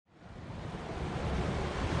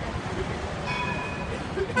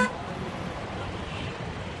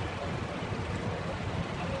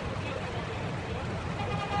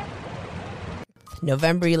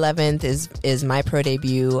November 11th is my pro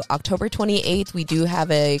debut. October 28th, we do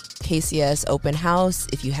have a KCS open house.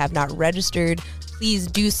 If you have not registered, please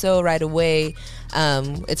do so right away.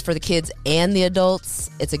 It's for the kids and the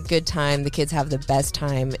adults. It's a good time. The kids have the best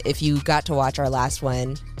time. If you got to watch our last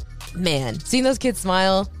one, man, seeing those kids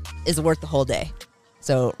smile is worth the whole day.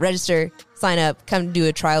 So register, sign up, come do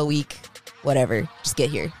a trial week, whatever. Just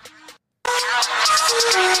get here.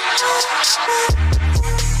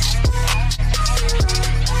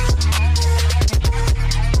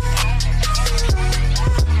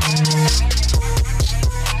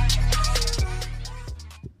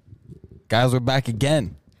 Guys, we're back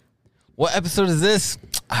again. What episode is this?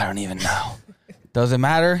 I don't even know. Does it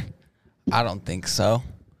matter? I don't think so.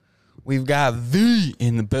 We've got V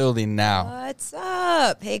in the building now. What's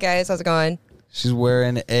up? Hey guys, how's it going? She's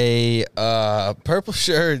wearing a purple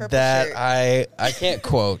shirt that I can't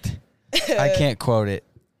quote. I can't quote it.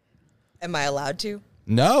 Am I allowed to?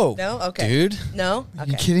 No. No? Okay. Dude. No? Okay. Are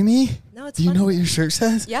you kidding me? No, it's Do you funny. know what your shirt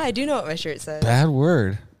says? Yeah, I do know what my shirt says. Bad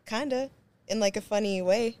word. Kinda. In like a funny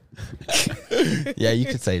way. Yeah, you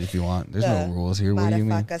could say it if you want. There's no rules here. What do you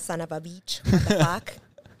mean? Motherfucker, son of a bitch. What the fuck?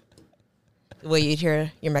 Will you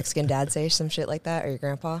hear your Mexican dad say some shit like that, or your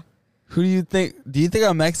grandpa? Who do you think? Do you think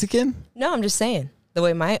I'm Mexican? No, I'm just saying. The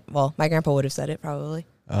way my grandpa would have said it probably.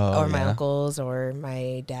 Oh, or my yeah. uncles, or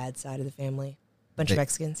my dad's side of the family. Bunch of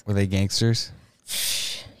Mexicans. Were they gangsters?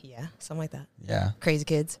 Yeah, something like that. Yeah. Crazy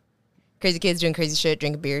kids. Crazy kids doing crazy shit,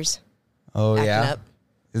 drinking beers. Oh, acting yeah? up.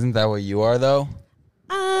 Isn't that what you are, though?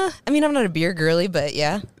 I mean, I'm not a beer girly, but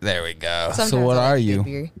yeah. There we go. Sometimes So what I like are a good you?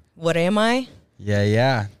 beer. What am I?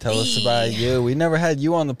 Yeah. Tell us about you. We never had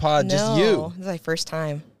you on the pod, just you. This is my first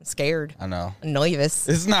time. I'm scared. I know. I'm nervous.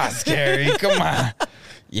 It's not scary. Come on.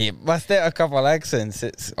 Yeah, bust out a couple accents.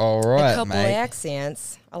 It's all right, A couple mate.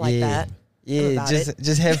 accents. I like Yeah. that. I'm Yeah, about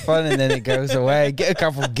just have fun and then it goes away. Get a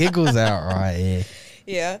couple giggles out right here.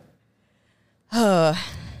 Yeah.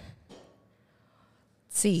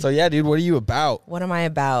 See. So yeah, dude, what are you about? What am I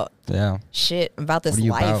about? Yeah. Shit, about this What are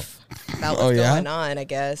you life. About what's yeah? going on, I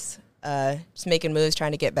guess. Just making moves,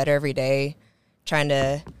 trying to get better every day. Trying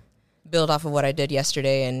to build off of what I did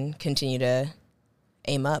yesterday and continue to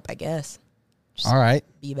aim up, I guess. Just All right.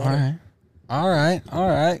 be better. All right.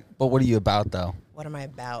 But what are you about though? What am I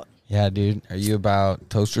about? Yeah, dude. Are you about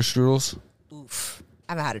toaster strudels? Oof.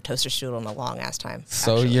 I haven't had a toaster strudel in a long ass time.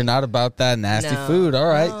 So actually. you're not about that nasty No. food. All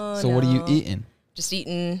right. No, So what are you no. eating? Just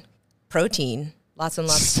eating protein. Lots and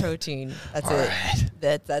lots of protein. That's All it.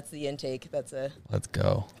 right. That's the intake. That's a Let's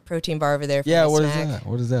go. protein bar over there for Yeah, my what is snack. that?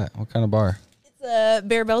 What is that? What kind of bar? It's a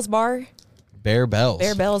Bear Bells bar. Bear Bells.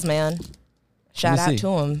 Bear Bells, man. Shout out see. to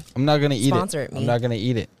them I'm not going to eat Sponsor it. me. I'm not going to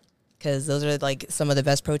eat it. because those are like some of the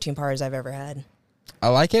best protein bars I've ever had. I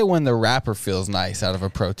like it when the wrapper feels nice out of a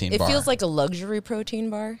protein bar. It feels like a luxury protein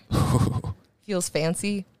bar. Feels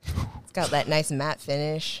fancy. It's got that nice matte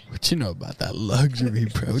finish. What you know about that luxury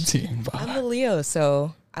protein bar? I'm a Leo,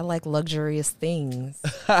 so I like luxurious things.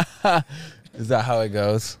 Is that how it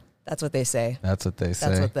goes? That's what they say. That's what they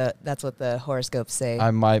say. That's what the horoscopes say.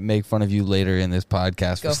 I might make fun of you later in this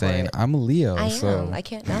podcast Go for for saying it. I'm a Leo. I so am. I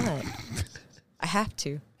can't not. I have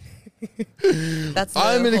to. That's the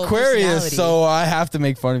I'm an whole Aquarius, personality. so I have to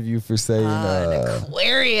make fun of you for saying. An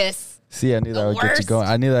Aquarius. See, I knew that would get you worst. going.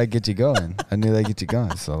 I knew that'd get you going. I knew that'd get you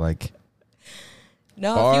going. So like,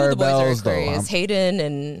 No, a few of the boys are Barbells, though, Aquarius. Hayden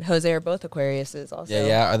and Jose are both Aquariuses also.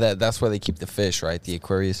 yeah. That's where they keep the fish, right? The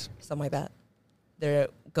Aquarius, Something like that. They're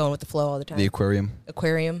going with the flow all the time. the aquarium.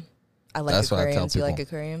 Aquarium. I like That's what I tell aquariums. You like people.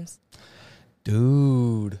 aquariums?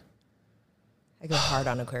 Dude, I go hard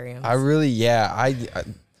on aquariums. I really,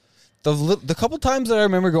 the couple times that I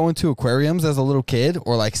remember going to aquariums as a little kid,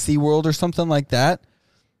 or like SeaWorld or something like that,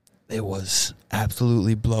 it was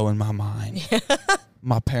absolutely blowing my mind.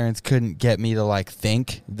 My parents couldn't get me to like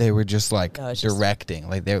think. They were just like No, it's just- directing.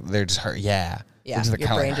 Like they're just hurt. Yeah. Yeah, They're just, like, your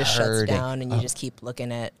kinda, brain like, just shuts hurting. down and you just keep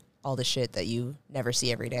looking at all the shit that you never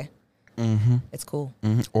see every day. Mm-hmm. It's cool.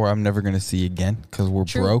 Mm-hmm. Or I'm never going to see again because we're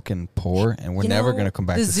True. broke and poor and we're You never know, going to come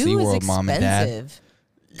back the to zoo is SeaWorld, mom and dad. expensive.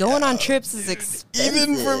 Going on trips is expensive.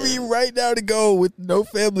 Even for me right now to go with no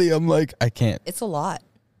family, I'm like, I can't. It's a lot.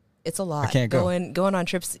 It's a lot. I can't go. Going on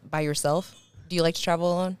trips by yourself. Do you like to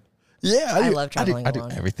travel alone? Yeah, I love traveling I do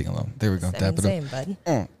alone. everything alone. There we go. I Tap mean, it up. same, bud.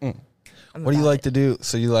 I'm What do you about like it. to do?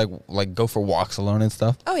 So you like go for walks alone and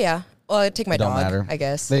stuff? Oh, yeah. Well, I take my It don't dog, matter. I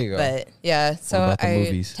guess. There you go. But, yeah, so about the I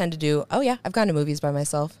movies? tend to do... Oh, yeah. I've gone to movies by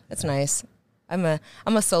myself. It's nice. I'm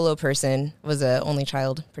a solo person. Was a only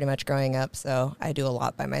child pretty much growing up, so I do a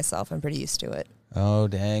lot by myself. I'm pretty used to it. Oh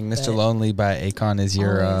dang, Mr. But- Lonely by Akon is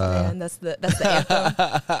your Always, man. That's the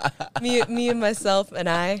anthem. me and myself and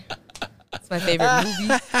I. It's my favorite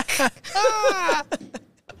movie.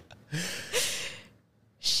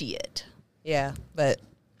 Shit. Yeah, but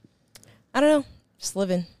I don't know. Just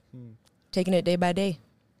living. Taking it day by day.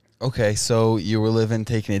 Okay, so you were living,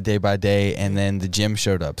 taking it day by day, and then the gym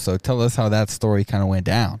showed up. So tell us how that story kind of went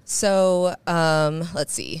down. So,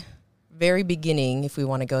 let's see. Very beginning, if we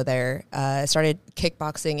want to go there, I started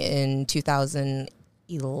kickboxing in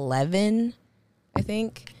 2011, I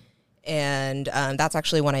think. And that's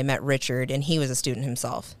actually when I met Richard, and he was a student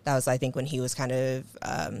himself. That was, I think, when he was kind of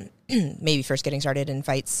maybe first getting started in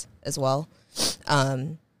fights as well.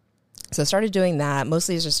 So I started doing that.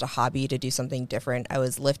 Mostly as just a hobby to do something different. I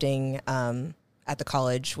was lifting at the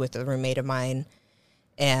college with a roommate of mine,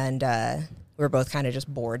 and we were both kind of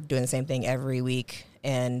just bored doing the same thing every week.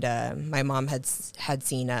 And my mom had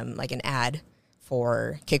seen like an ad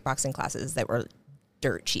for kickboxing classes that were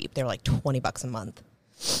dirt cheap. They were like $20 a month.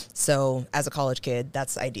 So as a college kid,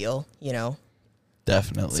 that's ideal, you know.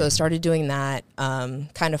 Definitely. So I started doing that.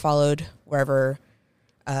 Kind of followed wherever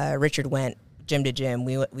Richard went, gym to gym.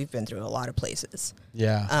 We've been through a lot of places.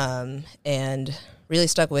 Yeah. And really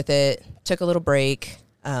stuck with it. Took a little break.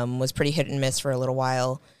 Was pretty hit and miss for a little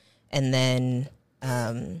while, and then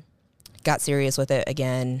got serious with it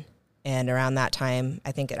again. And around that time,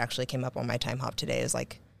 I think it actually came up on my time hop today. Is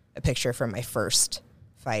like a picture from my first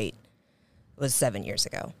fight. It was 7 years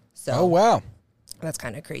ago. So oh wow, that's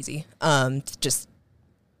kind of crazy. Just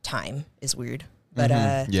time is weird. But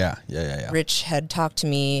yeah. Rich had talked to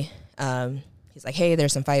me. He's like, hey,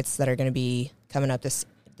 there's some fights that are going to be coming up this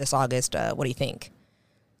August. What do you think?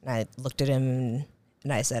 And I looked at him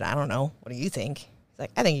and I said, I don't know. What do you think? He's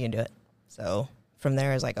like, I think you can do it. So from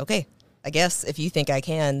there, I was like, okay, I guess if you think I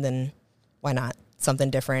can, then why not?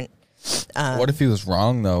 Something different. What if he was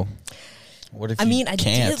wrong though? What if I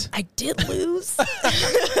did lose.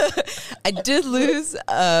 I did lose,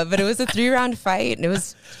 but it was a 3-round fight, and it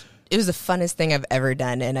was the funnest thing I've ever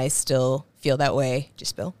done, and I still feel that way. Did you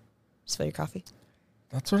spill? Just spill your coffee?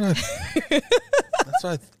 That's what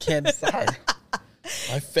I can't decide.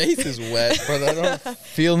 My face is wet, but I don't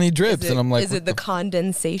feel any drips, and I'm like, is it the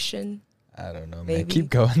condensation? I don't know, Maybe. man. Keep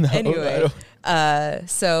going though. Anyway,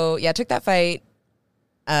 so yeah, I took that fight.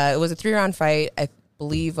 It was a 3-round fight. I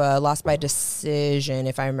believe lost by decision,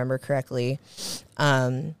 if I remember correctly.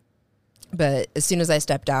 But as soon as I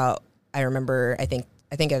stepped out, I remember I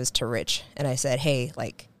think I was to Rich, and I said, hey,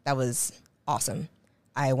 like, that was awesome.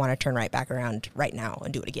 I want to turn right back around right now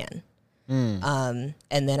and do it again. And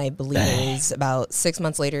then I believe it was about 6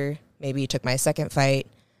 months later, maybe took my second fight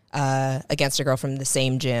against a girl from the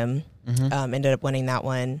same gym. Ended up winning that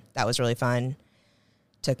one. That was really fun.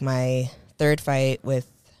 Took my third fight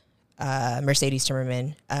with Mercedes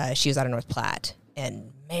Timmerman. She was out of North Platte,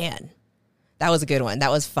 and man, that was a good one.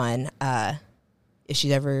 That was fun. If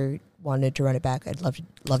she ever wanted to run it back, I'd love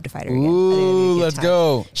to fight her again. Ooh, let's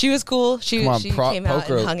go. She was cool. She came out and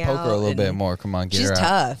hung out. Poke her a little bit more. Come on, get her out. She's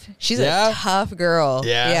tough. She's a tough girl.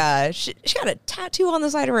 Yeah. She got a tattoo on the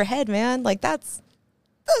side of her head, man. Like, that's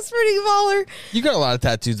pretty baller. You got a lot of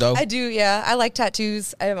tattoos, though. I do, yeah. I like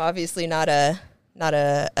tattoos. I'm obviously not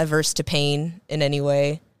averse to pain in any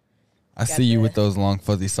way. I see you with those long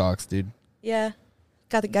fuzzy socks, dude. Yeah.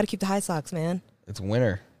 Got to keep the high socks, man. It's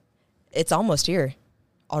winter. It's almost here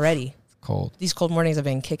already. It's cold. These cold mornings have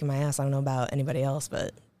been kicking my ass. I don't know about anybody else,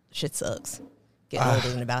 but shit sucks. Getting old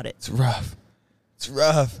isn't about it. It's rough.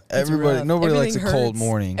 Nobody likes a cold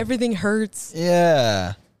morning. Everything hurts.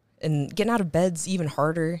 Yeah. And getting out of bed's even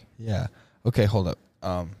harder. Yeah. Okay, hold up.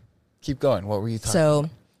 Keep going. What were you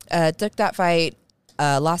talking about? Took that fight,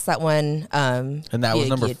 lost that one. And that was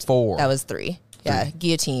number 4. That was 3. Yeah,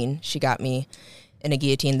 guillotine. She got me in a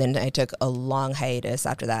guillotine. Then I took a long hiatus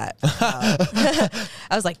after that. I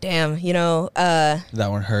was like, damn, that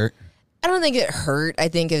one hurt? I don't think it hurt. I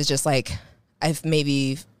think it was just like I've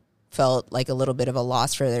maybe felt like a little bit of a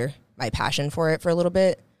loss for my passion for it for a little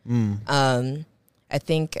bit. I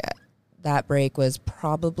think that break was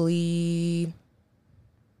probably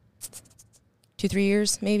 2-3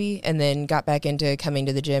 years maybe, and then got back into coming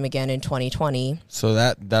to the gym again in 2020. So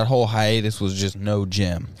that whole hiatus was just no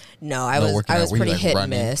gym. No, I was pretty hit and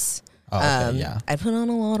miss. Oh, okay, yeah. I put on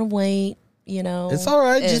a lot of weight, It's all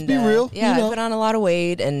right. Just be real. Yeah, I put on a lot of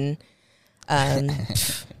weight, and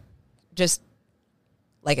just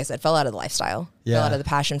like I said, fell out of the lifestyle. Yeah. Fell out of the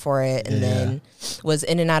passion for it, and then was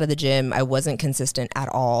in and out of the gym. I wasn't consistent at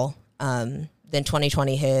all. Then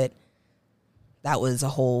 2020 hit. That was a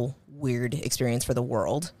whole weird experience for the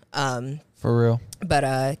world. For real.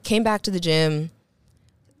 But came back to the gym,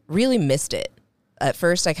 really missed it. At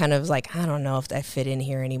first, I kind of was like, I don't know if I fit in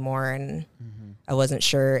here anymore, and I wasn't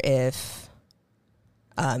sure if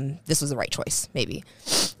this was the right choice, maybe.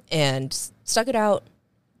 And stuck it out,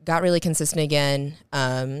 got really consistent again,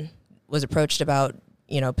 was approached about,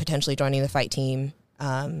 potentially joining the fight team,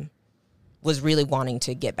 was really wanting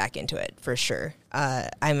to get back into it for sure.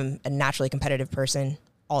 I'm a naturally competitive person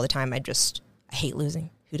all the time. I hate losing.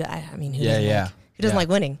 Who doesn't like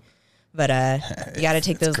winning? But you got to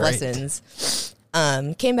take those lessons.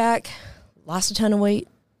 Came back, lost a ton of weight.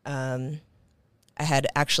 I had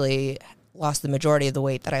actually lost the majority of the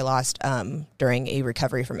weight that I lost during a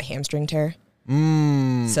recovery from a hamstring tear.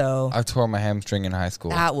 So I tore my hamstring in high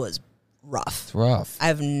school. That was rough. It's rough.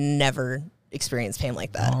 I've never experienced pain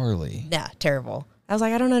like that. Gnarly. Yeah, terrible. I was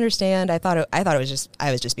like, I don't understand. I thought it was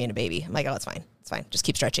I was just being a baby. I'm like, oh, it's fine. It's fine. Just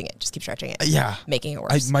keep stretching it. Yeah. Making it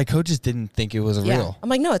worse. My coaches didn't think it was real. I'm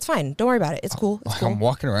like, no, it's fine. Don't worry about it. It's cool. It's cool. I'm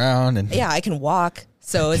walking around and I can walk.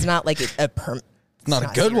 So it's not like it's not a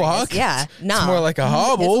good serious. walk. Yeah, no. It's more like a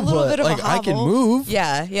hobble, it's a little but bit of like a hobble. I can move.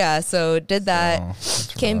 Yeah. So did that.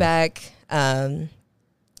 Came back. Had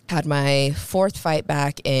my 4th fight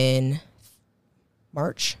back in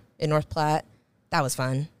March in North Platte. That was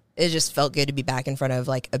fun. It just felt good to be back in front of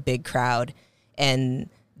like a big crowd, and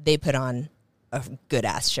they put on a good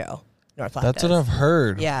ass show. North Platte. That's what I've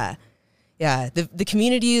heard. Yeah. The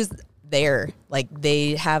community is there. Like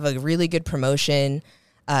they have a really good promotion.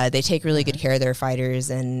 They take really good care of their fighters,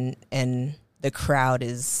 and the crowd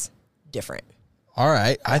is different. All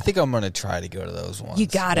right. I think I'm going to try to go to those ones. You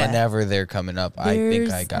gotta. Whenever they're coming up, I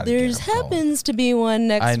think I got to. There's happens to be one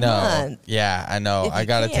next month. Yeah, I know. I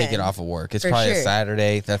got to take it off of work. It's probably a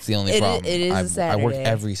Saturday. That's the only problem. It is a Saturday. I work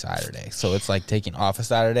every Saturday. So it's like taking off a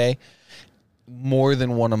Saturday, more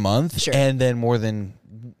than one a month, and then more than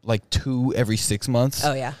like 2 every 6 months.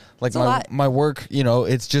 Oh, yeah. Like my work,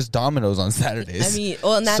 it's just Domino's on Saturdays. I mean,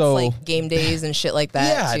 and that's like game days and shit like that.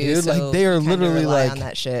 Yeah, too, dude. so like they are literally like on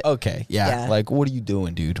that shit. Okay, yeah. Like what are you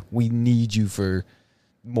doing, dude? We need you for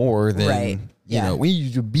more than we need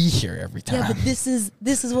you to be here every time. Yeah, but this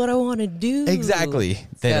is what I want to do. Exactly.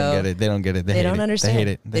 They don't get it. They don't get it. They don't understand. They hate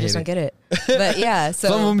it. They just don't get it. But yeah, so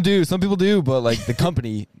some of them do. Some people do. But like the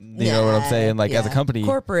company, you know what I'm saying? Like as a company,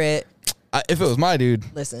 corporate. If it was my dude,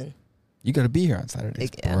 listen, you got to be here on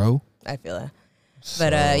Saturdays, bro. I feel it.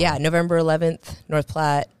 But November 11th, North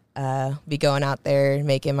Platte. Be going out there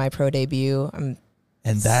making my pro debut. And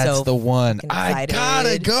that's so the one. I excited.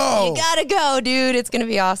 gotta go. You gotta go, dude. It's gonna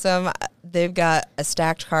be awesome. They've got a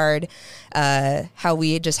stacked card. How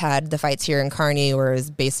we just had the fights here in Kearney, where it was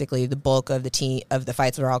basically the bulk of the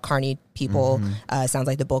fights were all Kearney people. Sounds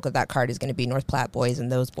like the bulk of that card is gonna be North Platte boys, and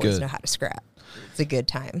those boys know how to scrap. It's a good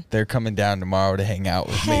time. They're coming down tomorrow to hang out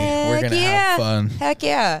with me. We're gonna have fun. Heck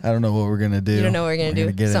yeah. I don't know what we're gonna do. You don't know what we're gonna do?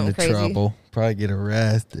 Get Something into crazy. trouble. Probably get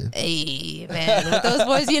arrested. Hey man, with those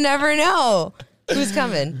boys, you never know who's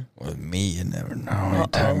coming. With me, you never know what you're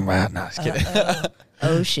talking about. No, just kidding.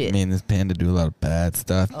 Oh shit. Me and this panda do a lot of bad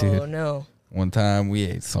stuff, dude. Oh no. One time we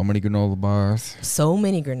ate so many granola bars. So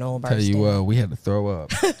many granola bars. Tell you what, we had to throw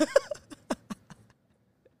up.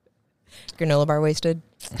 Granola bar wasted.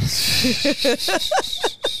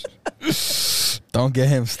 Don't get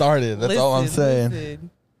him started. That's all I'm saying.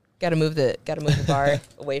 Gotta move the bar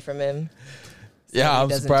away from him. So yeah, I'm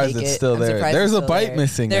surprised it's still there. There's a bite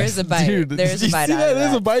missing. There's a bite. Dude, There's a bite.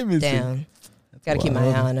 There's a bite missing. Damn. Gotta keep my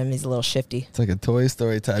eye on him. He's a little shifty. It's like a Toy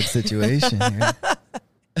Story type situation here.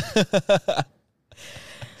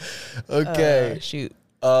 Okay. Shoot.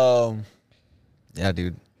 Yeah,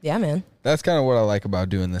 dude. Yeah, man. That's kind of what I like about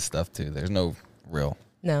doing this stuff too. There's no real.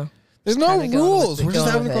 No. There's no rules. We're just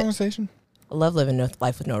having a conversation. I love living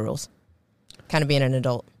life with no rules. Kind of being an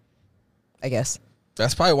adult, I guess.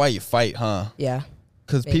 That's probably why you fight, huh? Yeah.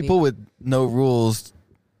 Because people with no rules,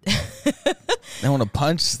 they want to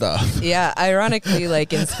punch stuff. Yeah. Ironically,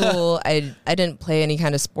 like in school, I didn't play any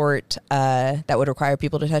kind of sport that would require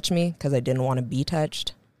people to touch me because I didn't want to be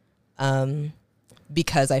touched.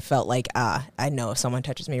 Because I felt like, I know if someone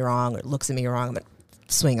touches me wrong or looks at me wrong, I'm going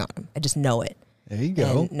to swing on them. I just know it. There you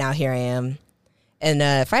go. And now here I am.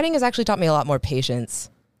 And fighting has actually taught me a lot more patience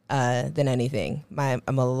than anything. I'm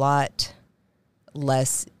a lot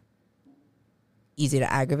less easy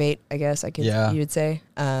to aggravate, I guess you would say.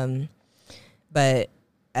 But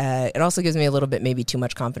it also gives me a little bit maybe too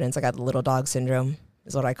much confidence. I got the little dog syndrome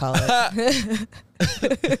is what I call it.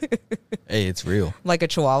 Hey, it's real. Like a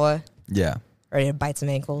chihuahua. Yeah. Ready to bite some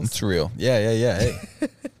ankles. It's real. Yeah. Hey.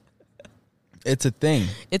 It's a thing.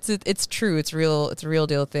 It's true. It's real. It's a real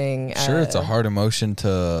deal thing. Sure, it's a hard emotion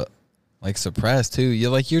to like suppress too.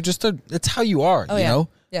 You're just it's how you are. You know.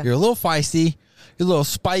 Yeah. You're a little feisty. You're a little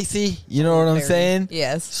spicy. You know what I'm saying?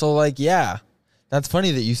 Yes. So like, yeah, that's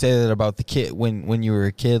funny that you say that about the kid when you were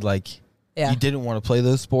a kid. Like Yeah. You didn't want to play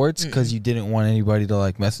those sports because you didn't want anybody to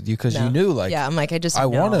like mess with you because you knew like I'm like I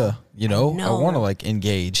want to I want to like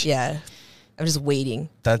engage. Yeah. I'm just waiting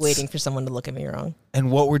for someone to look at me wrong.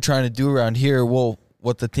 And what we're trying to do around here,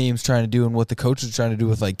 what the team's trying to do and what the coach is trying to do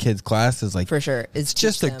with like kids classes, like for sure, it's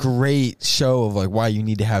just a great show of like why you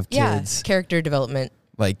need to have kids. Character development.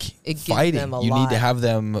 Like fighting, you need to have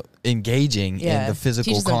them engaging in the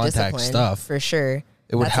physical contact stuff for sure.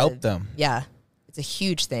 It would help them. Yeah, it's a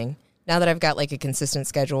huge thing. Now that I've got like a consistent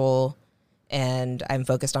schedule and I'm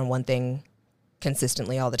focused on one thing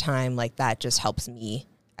consistently all the time, like that just helps me,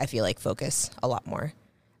 I feel like, focus a lot more.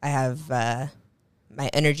 I have my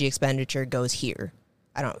energy expenditure goes here.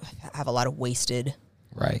 I don't have a lot of wasted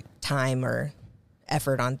time or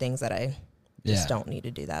effort on things that I just don't need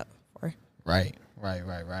to do that for. Right.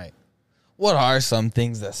 What are some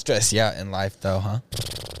things that stress you out in life though, huh?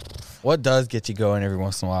 What does get you going every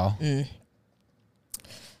once in a while?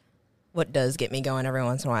 What does get me going every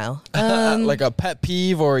once in a while? Like a pet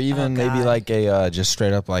peeve or even maybe like a just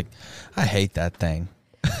straight up like, I hate that thing.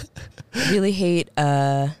 I really hate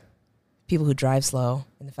people who drive slow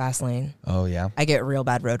in the fast lane. Oh, yeah. I get real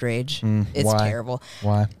bad road rage. It's terrible.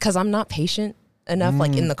 Why? Because I'm not patient enough,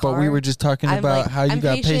 like in the car. But we were just talking about how you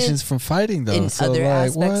got patience from fighting, though. In other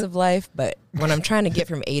aspects of life, but when I'm trying to get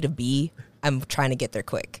from A to B, I'm trying to get there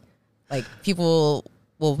quick. Like, people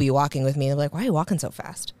will be walking with me, and they're like, why are you walking so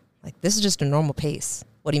fast? Like, this is just a normal pace.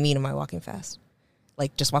 What do you mean, am I walking fast?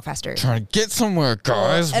 Like, just walk faster. Trying to get somewhere,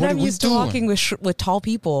 guys. And I'm used to walking with tall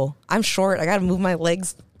people. I'm short. I got to move my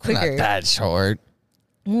legs quicker. Not that short.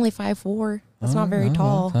 I'm only 5'4". That's not very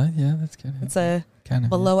tall. Yeah, that's good. It's a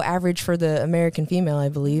below average for the American female, I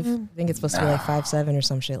believe. I think it's supposed to be like 5'7" or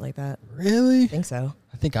some shit like that. Really? I think so.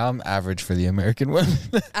 I think I'm average for the American women.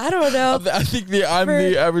 I don't know. I think I'm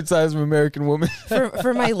the average size of American woman.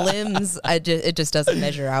 for my limbs, it just doesn't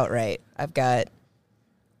measure out right. I've got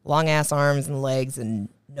long ass arms and legs and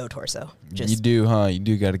no torso. You do, huh? You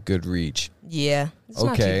do got a good reach. Yeah, it's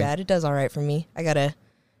not too bad. It does all right for me. I gotta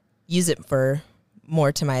use it for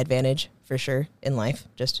more to my advantage for sure in life.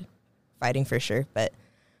 Just fighting for sure, but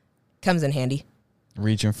comes in handy.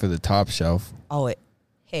 Reaching for the top shelf. Oh,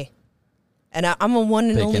 hey. And I'm a one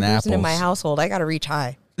and only person in my household. I got to reach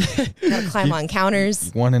high. I got to climb on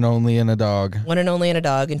counters. One and only in a dog. One and only in a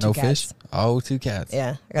dog and two cats. Fish? Oh, 2 cats.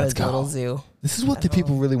 Yeah. I got a little zoo. This is what the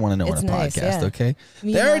people really want to know on a podcast, okay?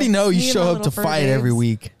 They already know you show up to fight every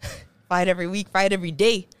week. Fight every week. Fight every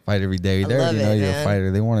day. Fight every day. They already know you're a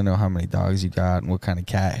fighter. They want to know how many dogs you got and what kind of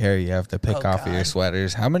cat hair you have to pick off of your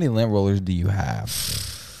sweaters. How many lint rollers do you have?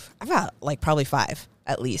 I've got like probably 5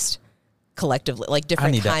 at least. Collectively, like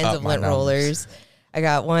different kinds of lint rollers. I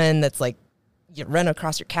got one that's like you run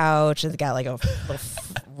across your couch. It's got like a little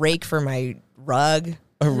rake for my rug.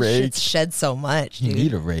 A rake? It sheds so much, dude. You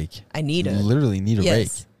need a rake. I need it. You literally need a rake.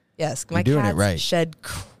 Yes, my cats shed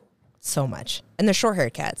so much. And they're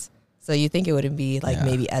short-haired cats. So you think it wouldn't be like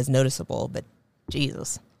maybe as noticeable, but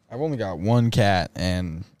Jesus. I've only got 1 cat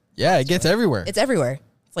and it gets everywhere. It's everywhere.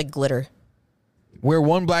 It's like glitter. Wear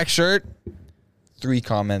 1 black shirt, 3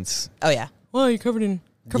 comments. Oh, yeah. Well, you're covered in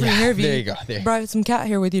hair. There you go. There. Brought some cat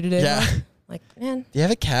hair with you today. Yeah. Huh? Like, man. Do you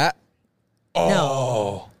have a cat? Oh.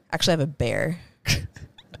 No. Actually, I have a bear.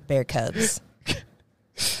 Bear cubs.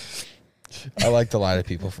 I like to lie to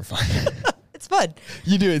people for fun. It's fun.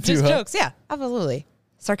 You do it too, Just jokes. Yeah, absolutely.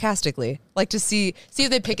 Sarcastically. Like to see if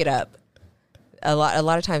they pick it up. A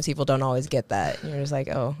lot of times people don't always get that. You're just like,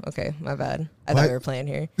 oh, okay, my bad. I thought we were playing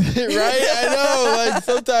here. Right? I know. Like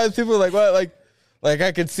sometimes people are like, what? Like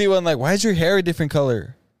I could see one like, why is your hair a different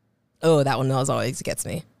color? Oh, that one always gets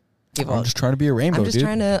me. People, I'm just trying to be a rainbow, I'm just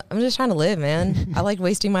trying to live, man. I like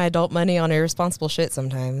wasting my adult money on irresponsible shit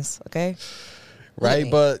sometimes. Okay. Right,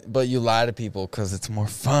 but you lie to people because it's more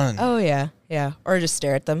fun. Oh yeah, or just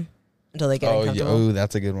stare at them until they get uncomfortable. Oh,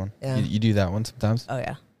 that's a good one. Yeah. You do that one sometimes. Oh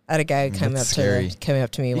yeah, I had a guy coming up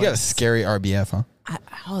to me. You got a scary RBF, huh?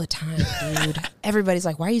 All the time, dude. Everybody's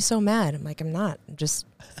like, "Why are you so mad?" I'm like, "I'm not. I'm just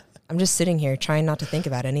sitting here trying not to think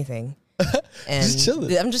about anything, and just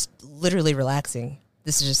chilling. I'm just literally relaxing.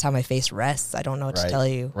 This is just how my face rests. I don't know what to tell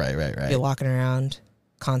you. Right. Be walking around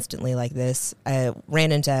constantly like this. I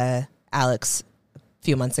ran into Alex a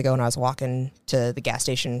few months ago when I was walking to the gas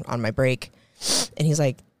station on my break, and he's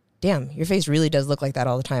like, "Damn, your face really does look like that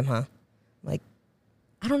all the time, huh?" I'm like,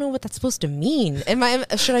 I don't know what that's supposed to mean.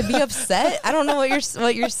 Should I be upset? I don't know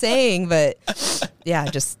what you're saying, but yeah,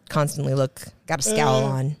 just constantly got a scowl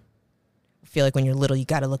on. I feel like when you're little, you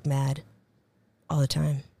got to look mad all the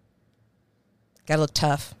time. Got to look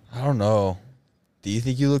tough. I don't know. Do you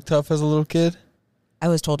think you look tough as a little kid? I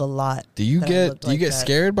was told a lot. Do you get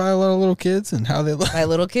scared by a lot of little kids and how they look? By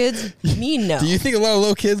little kids? Me, no. Do you think a lot of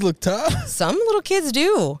little kids look tough? Some little kids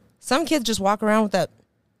do. Some kids just walk around with that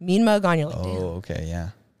mean mug on. You're like, damn. Oh, okay, yeah.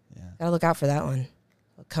 Gotta look out for that one.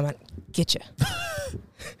 They'll come on, get you.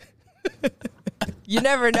 You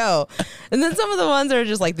never know. And then some of the ones are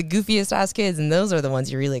just like the goofiest ass kids, and those are the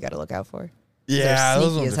ones you really got to look out for. Yeah,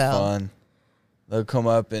 those ones are fun. They'll come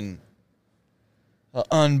up and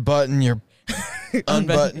unbutton your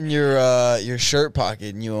shirt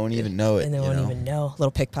pocket, and you won't even know it. And they won't even know.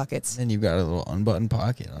 Little pickpockets. Then you've got a little unbuttoned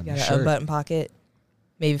pocket on your shirt. You got an unbuttoned pocket.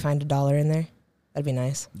 Maybe find $1 in there. That'd be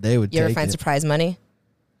nice. They would. You ever find surprise money?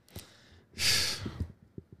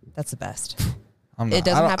 That's the best. It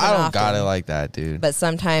doesn't happen often. I don't got it like that, dude. But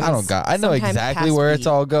sometimes I know exactly where it's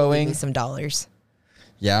all going. Some dollars.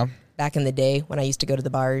 Yeah. Back in the day when I used to go to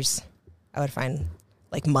the bars, I would find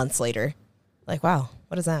like months later, like, wow,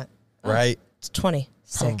 what is that? Right. It's 20.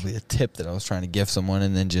 Sick. Probably a tip that I was trying to give someone,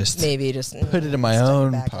 and then just put it in my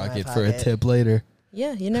own pocket for a tip later.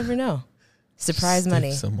 Yeah, you never know. Surprise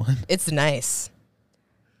money. Someone. It's nice.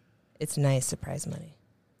 It's nice surprise money.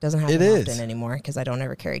 Doesn't happen often anymore because I don't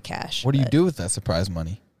ever carry cash. What do you do with that surprise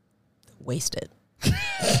money? Waste it.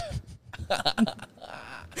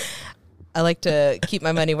 I like to keep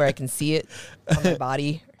my money where I can see it on my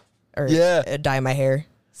body, or dye my hair.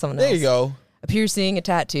 There you go. A piercing, a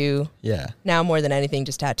tattoo. Yeah. Now more than anything,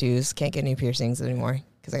 just tattoos. Can't get any piercings anymore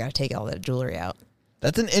because I got to take all that jewelry out.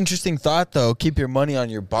 That's an interesting thought, though. Keep your money on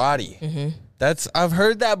your body. Mm-hmm. I've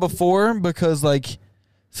heard that before because like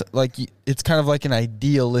it's kind of like an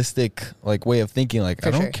idealistic like way of thinking. Like,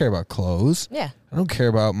 I don't care about clothes. Yeah. I don't care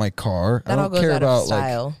about my car. I don't care about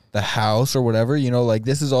like the house or whatever. You know, like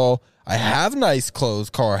this is all. I have nice clothes,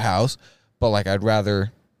 car, house, but like I'd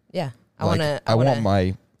rather. Yeah, I want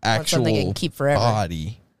my actual something I can keep forever.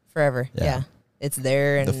 Body. Forever. Yeah. It's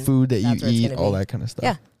there, and the food that you eat, all that kind of stuff.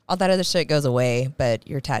 Yeah, all that other shit goes away, but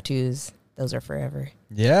your tattoos, those are forever.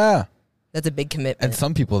 Yeah. That's a big commitment. And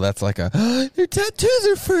some people, that's like your tattoos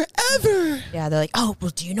are forever. Yeah, they're like, oh,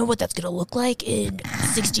 well, do you know what that's going to look like in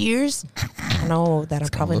 60 years? I know that I'm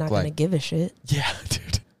probably not going to give a shit. Yeah,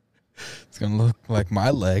 dude. It's going to look like my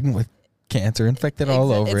leg with cancer infected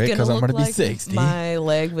all over it because I'm going to be 60. My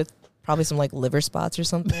leg with probably some like liver spots or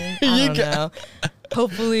something. I don't know.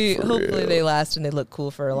 Hopefully they last and they look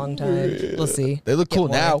cool for a long time. We'll see. They look cool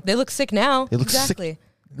now. They look sick now. They look exactly.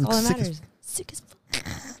 Sick. All that matters. Sick as fuck.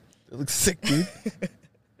 It looks sick, dude.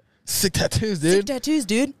 Sick tattoos, dude. Sick tattoos,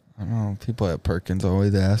 dude. I don't know. People at Perkins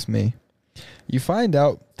always ask me. You find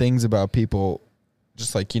out things about people,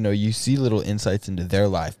 just like, you see little insights into their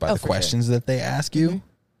life by the questions that they ask you. Mm-hmm.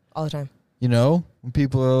 All the time. When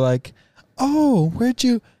people are like, oh, what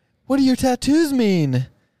do your tattoos mean?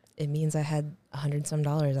 It means I had $100-some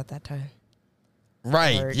at that time.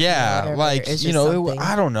 Right. Or, yeah. Like,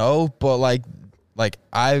 I don't know, but like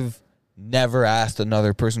I've never asked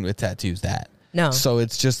another person with tattoos that. No. So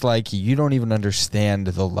it's just like you don't even understand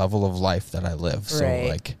the level of life that I live. So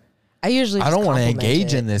like I don't want to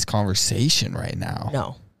engage in this conversation right now.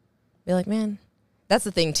 No. Be like, man, that's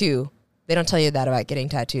the thing too. They don't tell you that about getting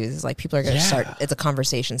tattoos. It's like people are going to start. It's a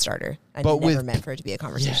conversation starter. I never meant for it to be a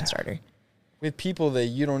conversation starter. With people that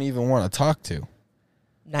you don't even want to talk to.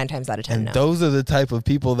 9 times out of 10, and those are the type of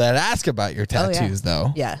people that ask about your tattoos,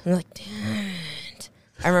 though. Yeah. They're like, damn.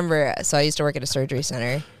 I remember, so I used to work at a surgery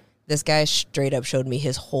center. This guy straight up showed me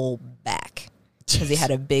his whole back because he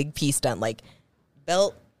had a big piece done, like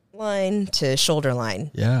belt line to shoulder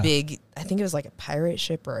line. Yeah. Big, I think it was like a pirate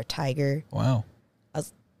ship or a tiger. Wow.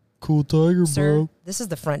 Cool tiger, bro. This is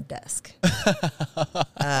the front desk.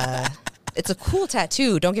 It's a cool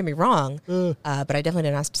tattoo, don't get me wrong, but I definitely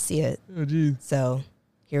didn't ask to see it. Oh, geez. So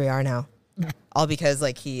here we are now. All because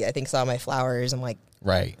like he, I think, saw my flowers. I'm like,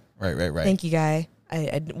 Right. Thank you, guy.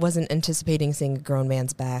 I wasn't anticipating seeing a grown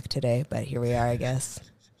man's back today, but here we are, I guess.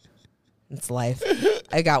 It's life.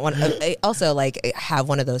 I got one. I also, like, have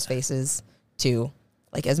one of those faces, too.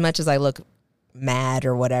 Like, as much as I look mad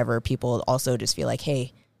or whatever, people also just feel like,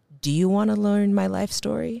 hey, do you want to learn my life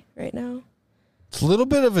story right now? It's a little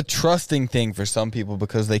bit of a trusting thing for some people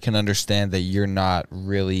because they can understand that you're not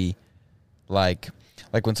really, like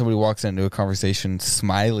when somebody walks into a conversation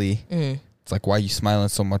smiley, it's like, why are you smiling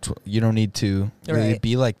so much? You don't need to really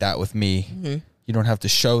be like that with me. Mm-hmm. You don't have to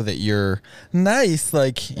show that you're nice.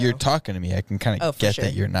 Like, you're talking to me. I can kind of get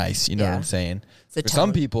that you're nice. You know what I'm saying? For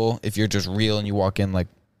some people, if you're just real and you walk in like,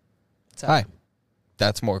 hi,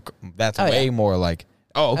 that's way more like,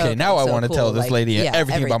 now I want to tell this lady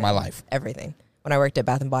everything about my life. Everything. When I worked at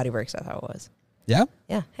Bath & Body Works, that's how it was. Yeah?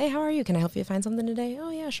 Yeah. Hey, how are you? Can I help you find something today? Oh,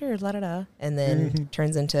 yeah, sure. La da da. And then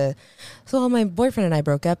turns into, so my boyfriend and I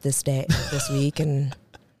broke up this week, and,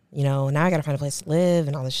 now I got to find a place to live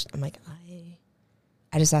and all this. I'm like,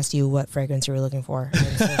 I just asked you what fragrance you were looking for.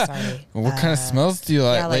 I'm so sorry. What kind of smells do you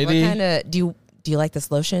like, lady? What kind of, do you like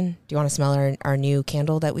this lotion? Do you want to smell our new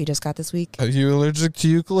candle that we just got this week? Are you allergic to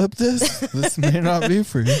eucalyptus? This may not be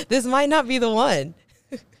for you. This might not be the one.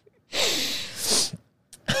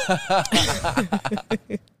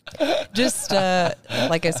 Just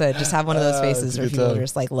like I said, just have one of those faces where people are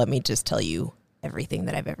just like, let me just tell you everything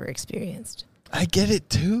that I've ever experienced. I get it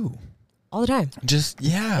too. All the time. Just,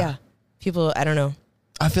 yeah. People, I don't know.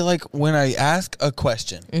 I feel like when I ask a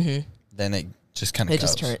question, then it just kind of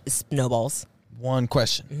goes. It snowballs. One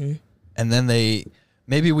question. And then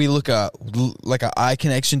maybe we look like an eye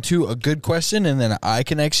connection to a good question, and then an eye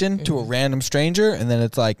connection to a random stranger, and then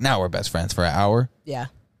it's like, now we're best friends for an hour. Yeah.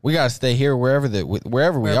 We got to stay here wherever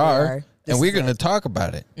we are. And we're going to talk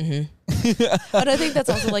about it. But I think that's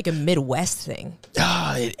also like a Midwest thing.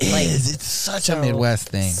 Ah, it is. It's such a Midwest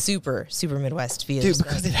thing. Super, super Midwest feel. Dude,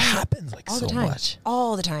 because it happens like so much.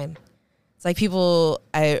 All the time. It's like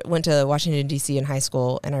I went to Washington, D.C. in high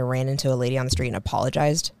school, and I ran into a lady on the street and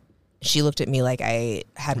apologized. She looked at me like I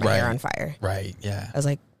had my hair on fire. Right, yeah. I was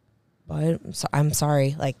like, I'm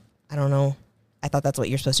sorry. Like, I don't know. I thought that's what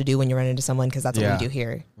you're supposed to do when you run into someone, because that's what we do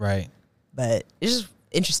here. Right. But it's just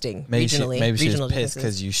interesting. Maybe she was pissed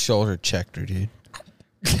because you shoulder checked her, dude.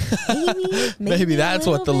 Maybe that's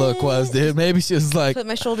what the look was, dude. Maybe she was like, put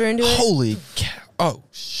my shoulder into it. Holy cow! Oh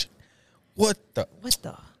shit! What the?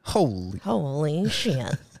 Holy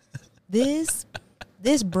shit! This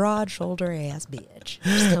broad shoulder ass bitch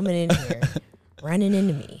just coming in here, running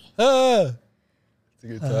into me. It's a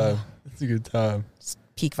good time. It's a good time. Just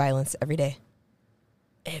peak violence every day.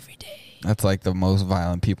 Every day. That's like the most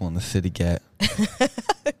violent people in the city get.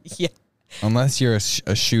 Yeah. Unless you're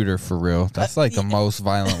a shooter for real. That's like the most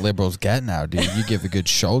violent liberals get now, dude. You give a good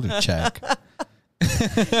shoulder check.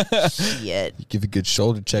 Shit. You give a good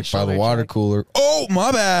shoulder check by the water cooler. Oh,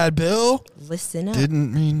 my bad, Bill. Listen up.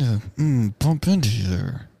 Didn't mean to bump into you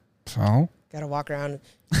there. So? Gotta walk around.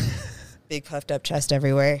 Big puffed up chest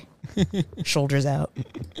everywhere. Shoulders out.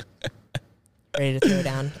 Ready to throw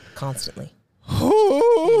down constantly.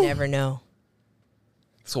 You never know.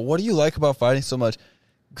 So what do you like about fighting so much?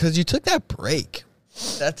 Because you took that break.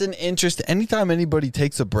 That's an interest. Anytime anybody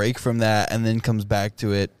takes a break from that and then comes back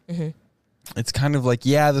to it, it's kind of like,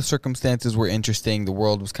 yeah, the circumstances were interesting. The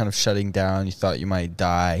world was kind of shutting down. You thought you might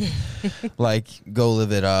die. Like, go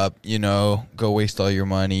live it up, go waste all your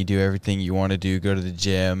money, do everything you want to do, go to the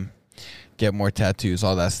gym, get more tattoos,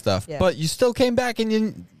 all that stuff. Yeah. But you still came back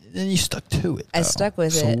and you stuck to it. I stuck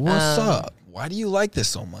with it. So what's up? Why do you like this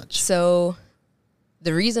so much? So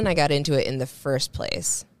the reason I got into it in the first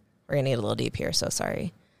place, we're going to get a little deep here, so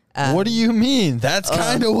sorry. What do you mean? That's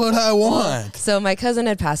kind of what I want. So my cousin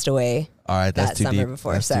had passed away that summer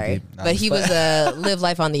before, sorry. But he was a live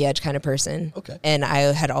life on the edge kind of person. Okay. And I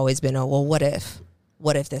had always been, what if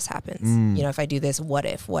this happens? If I do this, what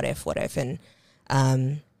if? And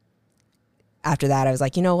after that, I was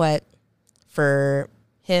like, you know what? For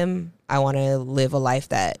him, I want to live a life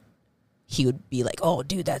that he would be like, oh,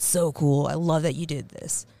 dude, that's so cool. I love that you did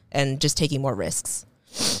this. And just taking more risks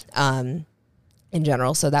in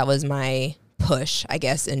general. So that was my push, I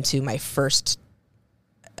guess, into my first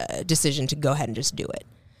decision to go ahead and just do it.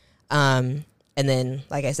 And then,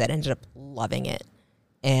 like I said, ended up loving it.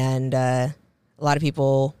 And a lot of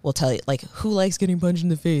people will tell you, like, who likes getting punched in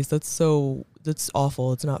the face? That's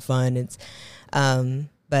awful. It's not fun.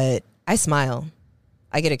 But I smile.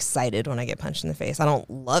 I get excited when I get punched in the face. I don't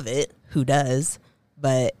love it. Who does?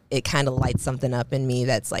 But it kind of lights something up in me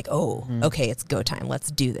that's like, okay, it's go time.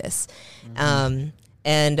 Let's do this.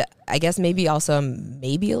 And I guess maybe also I'm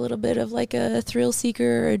a little bit of like a thrill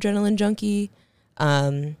seeker, adrenaline junkie.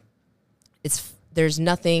 There's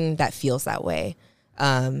nothing that feels that way.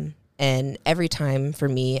 And every time for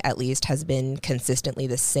me, at least, has been consistently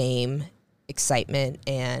the same excitement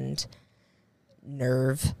and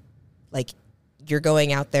nerve. Like, you're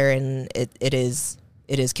going out there and it is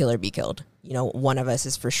kill or be killed. One of us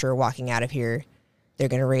is for sure walking out of here. They're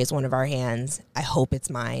going to raise one of our hands. I hope it's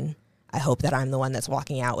mine. I hope that I'm the one that's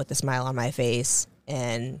walking out with a smile on my face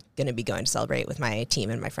and going to be going to celebrate with my team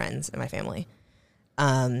and my friends and my family.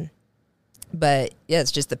 But yeah,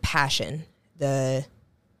 it's just the passion, the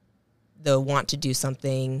want to do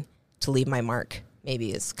something, to leave my mark,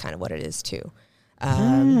 maybe, is kind of what it is too.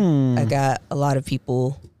 I got a lot of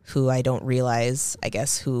people who I don't realize, I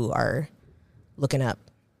guess, who are looking up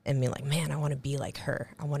and being like, man, I want to be like her.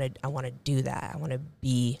 I want to do that. I want to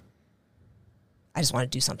be I just want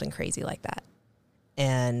to do something crazy like that.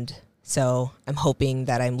 And so I'm hoping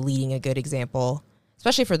that I'm leading a good example,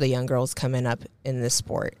 especially for the young girls coming up in this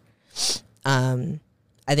sport. I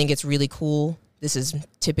think it's really cool. This is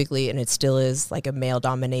typically, and it still is, like a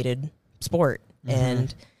male-dominated sport. Mm-hmm.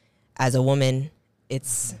 And as a woman,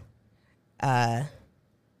 it's kind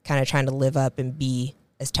of trying to live up and be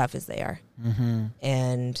as tough as they are. Mm-hmm.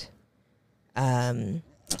 And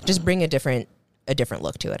just bring a different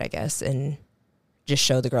look to it, I guess, and just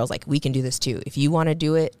show the girls, like, we can do this too. If you want to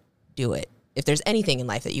do it, do it. If there's anything in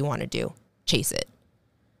life that you want to do, chase it.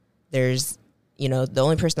 There's, the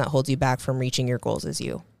only person that holds you back from reaching your goals is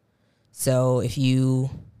you. So if you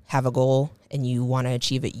have a goal and you want to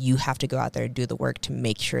achieve it, you have to go out there and do the work to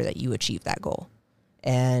make sure that you achieve that goal.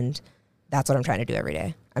 And that's what I'm trying to do every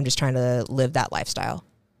day. I'm just trying to live that lifestyle.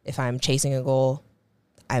 If I'm chasing a goal,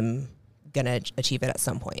 I'm going to achieve it at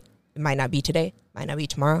some point. It might not be today, might not be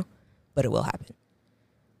tomorrow, but it will happen.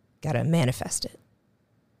 Got to manifest it.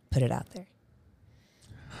 Put it out there.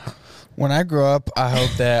 When I grow up, I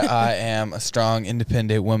hope that I am a strong,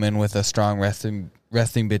 independent woman with a strong resting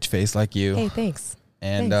bitch face like you. Hey, thanks.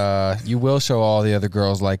 And you will show all the other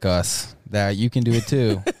girls like us that you can do it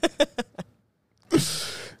too.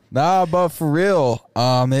 Nah, but for real,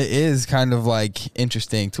 it is kind of like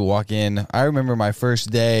interesting to walk in. I remember my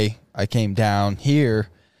first day I came down here.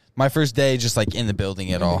 My first day just like in the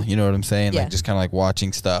building at all. You know what I'm saying? Yeah. Like just kind of like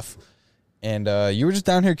watching stuff. And you were just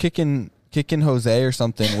down here kicking Jose or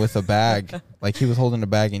something with a bag. Like he was holding a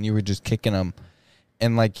bag and you were just kicking him.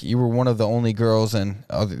 And like you were one of the only girls, and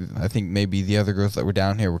I think maybe the other girls that were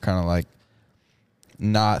down here were kind of like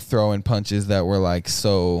not throwing punches that were like,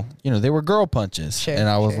 so, they were girl punches. Sure, and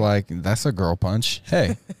I was like, that's a girl punch.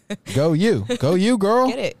 Hey, go you, girl.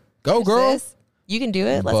 Get it. Go, girl. Sis. You can do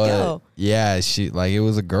it. Let's go. Yeah, it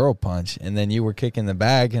was a girl punch. And then you were kicking the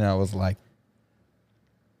bag, and I was like,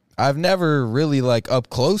 I've never really like up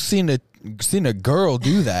close seen a girl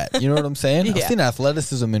do that. You know what I'm saying? Yeah. I've seen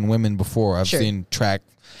athleticism in women before. I've seen track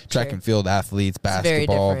and field athletes,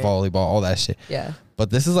 basketball, volleyball, all that shit. Yeah. But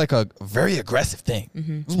this is like a very aggressive thing.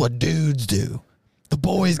 Mm-hmm. This is what dudes do. The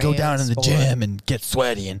boys go down in the gym and get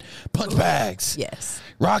sweaty and punch bags. Yes.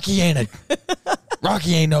 Rocky ain't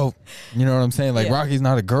no, you know what I'm saying? Like Rocky's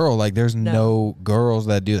not a girl. Like there's no girls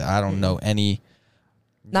that do that. I don't know any.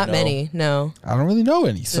 Not many, no. I don't really know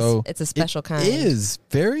any. So it's a special kind. It is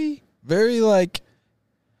very, very like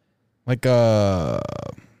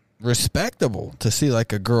respectable to see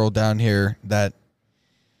like a girl down here that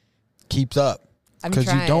keeps up. Because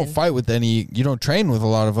you don't fight with you don't train with a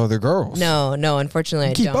lot of other girls. No, unfortunately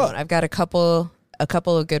I don't. Up. I've got a couple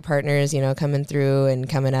of good partners, coming through and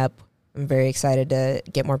coming up. I'm very excited to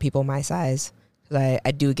get more people my size. Because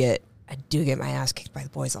I do get my ass kicked by the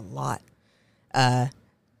boys a lot. But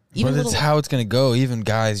it's how it's going to go. Even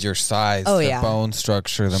guys your size, the bone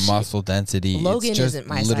structure, the muscle density. Logan it's just isn't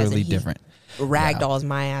my literally size, different. Ragdolls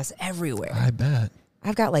my ass everywhere. I bet.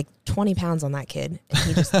 I've got like 20 pounds on that kid. And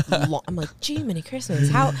he just, I'm like, gee, many Christmas.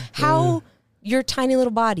 How your tiny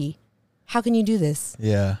little body, how can you do this?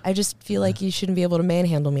 Yeah. I just feel like you shouldn't be able to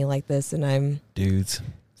manhandle me like this. And Dudes,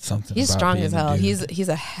 something he's about strong being as hell. He's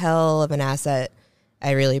a hell of an asset.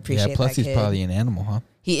 I really appreciate that. Yeah, plus he's probably an animal, huh?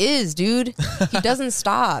 He is, dude. He doesn't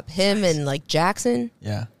stop. Him and like Jackson.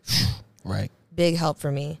 Yeah. Right. Big help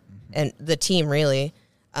for me. Mm-hmm. And the team really.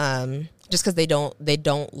 Just because they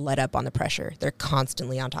don't let up on the pressure. They're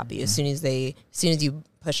constantly on top of you. Mm-hmm. As soon as you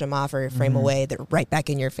push them off or frame away, they're right back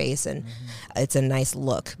in your face. And it's a nice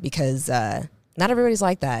look because not everybody's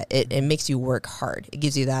like that. It makes you work hard. It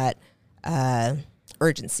gives you that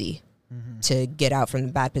urgency to get out from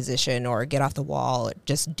the bad position or get off the wall or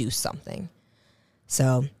just do something.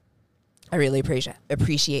 So I really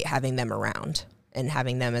appreciate having them around and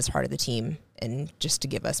having them as part of the team and just to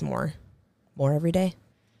give us more every day.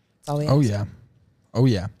 That's all we ask. Oh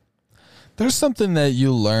yeah. There's something that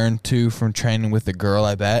you learn too from training with a girl,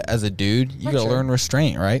 I bet. As a dude, you gotta learn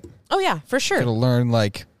restraint, right? Oh yeah, for sure. You gotta learn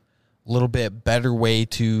like a little bit better way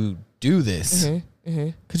to do this.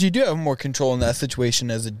 Because you do have more control in that situation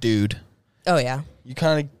as a dude. Oh yeah. You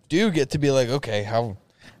kind of do get to be like, okay, how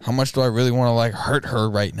much do I really want to like hurt her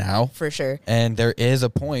right now? For sure. And there is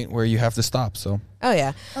a point where you have to stop. So. Oh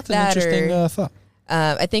yeah. That's an interesting thought.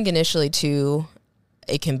 I think initially too,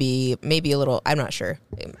 it can be maybe a little, I'm not sure.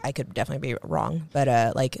 I could definitely be wrong,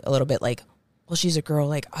 but like a little bit like, well, she's a girl.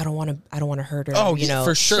 Like I don't want to hurt her. Oh,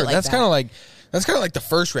 for sure. That's kind of like the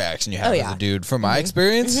first reaction you have as a dude. From my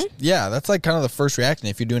experience, that's like kind of the first reaction.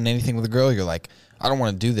 If you're doing anything with a girl, you're like, I don't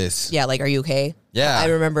want to do this. Yeah, like, are you okay? Yeah. I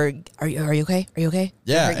remember, are you okay? Are you okay?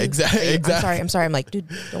 Yeah, exactly. I'm sorry. I'm like, dude,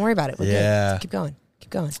 don't worry about it. We're good. Keep going.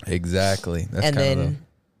 going. Exactly. That's and then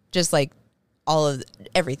just like all of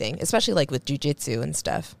everything, especially like with jujitsu and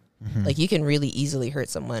stuff, like you can really easily hurt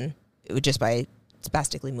someone just by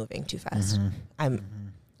spastically moving too fast.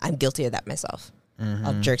 I'm guilty of that myself.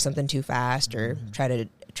 I'll jerk something too fast or try to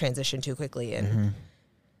transition too quickly. And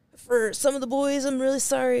for some of the boys, I'm really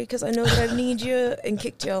sorry because I know that I need you and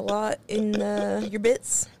kicked you a lot in your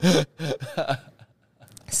bits.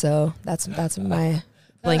 So that's my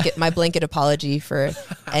blanket apology for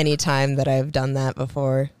any time that I've done that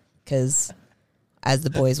before, because as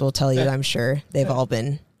the boys will tell you, I'm sure they've all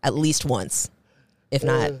been at least once, if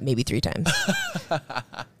not maybe 3 times.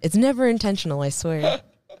 It's never intentional, I swear.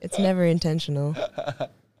 It's never intentional.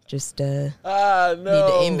 Just need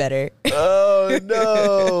to aim better. Oh,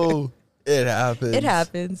 no. It happens. It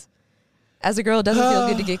happens. As a girl, it doesn't feel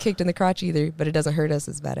good to get kicked in the crotch either, but it doesn't hurt us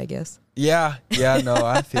as bad, I guess. Yeah, no,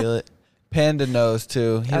 I feel it. Panda knows,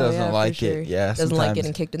 too. He doesn't like it. Yeah, doesn't like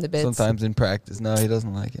getting kicked in the bits. Sometimes in practice. No, he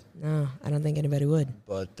doesn't like it. No, I don't think anybody would.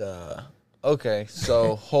 But, okay,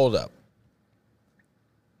 so hold up.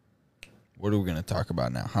 What are we going to talk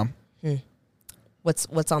about now, huh?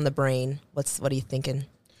 What's on the brain? What are you thinking?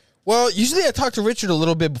 Well, usually I talk to Richard a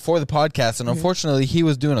little bit before the podcast, and unfortunately he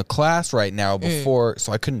was doing a class right now before,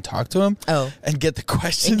 so I couldn't talk to him and get the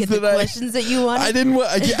questions questions that you wanted. I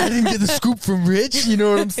didn't get the scoop from Rich, you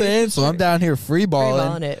know what I'm saying? So I'm down here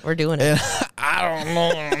freeballing it. We're doing it. And I don't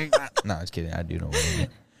know. No, just kidding. I do know what I mean.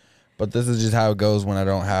 But this is just how it goes when I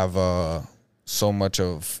don't have so much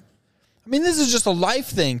of... I mean, this is just a life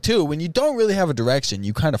thing, too. When you don't really have a direction,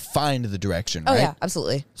 you kind of find the direction, right? Oh, yeah,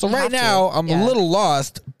 absolutely. So right now, I'm a little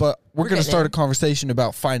lost, but we're going to start a conversation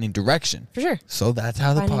about finding direction. For sure. So that's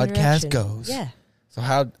how the podcast goes. Yeah. So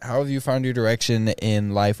how have you found your direction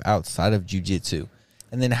in life outside of jiu-jitsu?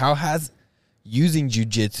 And then how has using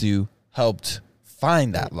jiu-jitsu helped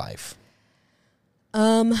find that life?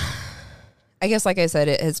 I guess, like I said,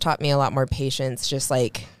 it has taught me a lot more patience, just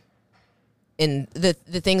like... in the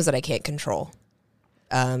things that I can't control.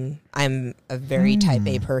 I'm a very type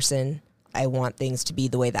A person. I want things to be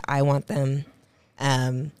the way that I want them.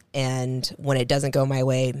 And when it doesn't go my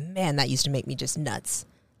way, man, that used to make me just nuts.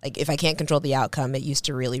 Like if I can't control the outcome, it used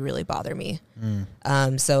to really, really bother me.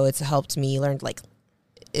 So it's helped me learn, like,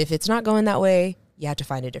 if it's not going that way, you have to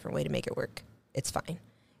find a different way to make it work. It's fine.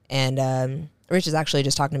 And Rich is actually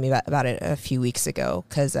just talking to me about it a few weeks ago,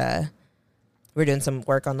 because we're doing some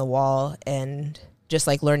work on the wall and just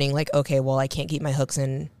like learning, like, okay, well, I can't keep my hooks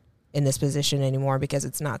in this position anymore because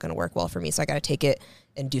it's not going to work well for me. So I got to take it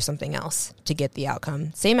and do something else to get the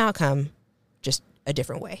outcome. Same outcome, just a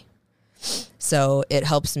different way. So it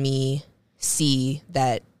helps me see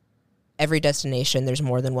that every destination, there's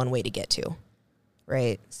more than one way to get to,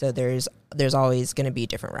 right? So there's always going to be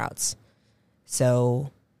different routes.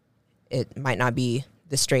 So it might not be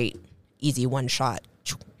the straight, easy one shot,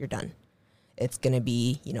 you're done. It's going to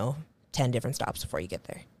be, 10 different stops before you get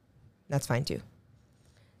there. That's fine too.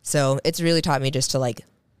 So it's really taught me just to, like,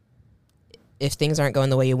 if things aren't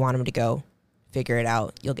going the way you want them to go, figure it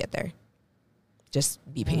out. You'll get there. Just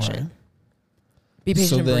be patient. Right. Be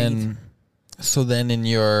patient and breathe. So then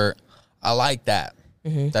I like that.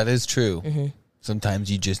 That is true.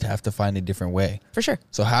 Sometimes you just have to find a different way. For sure.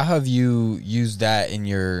 So how have you used that in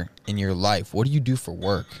your life? What do you do for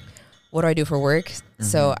work? What do I do for work?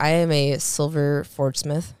 So I am a silver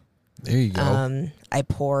forgesmith. There you go. I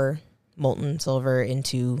pour molten silver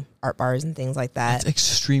into art bars and things like that. That's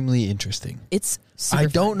extremely interesting. It's super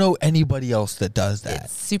fun. Don't know anybody else that does that.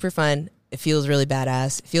 It's super fun. It feels really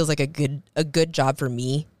badass. It feels like a good job for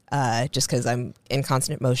me, just because I'm in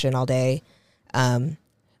constant motion all day,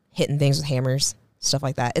 hitting things with hammers, stuff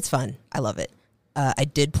like that. It's fun. I love it. I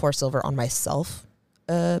did pour silver on myself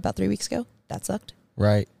about 3 weeks ago. That sucked.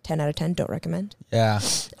 Right. 10 out of 10. Don't recommend. Yeah.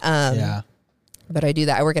 Yeah. But I do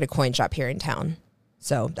that. I work at a coin shop here in town.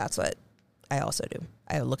 So that's what I also do.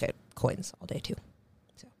 I look at coins all day too.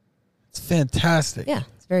 So it's fantastic. Yeah.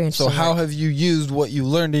 It's very interesting. So how have you used what you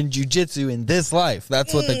learned in jiu-jitsu in this life?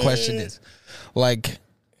 That's what the question is. Like,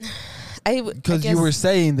 because you were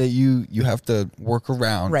saying that you have to work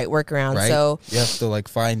around. Right. Work around. Right? So you have to, like,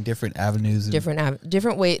 find different avenues.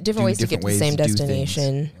 Different ways to get to the same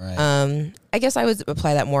destination. Right. I guess I would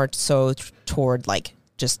apply that more so toward, like,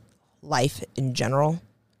 just life in general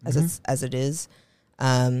as it is.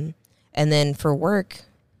 And then for work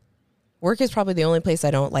is probably the only place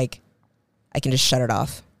I don't, like, I can just shut it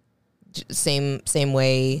off. Same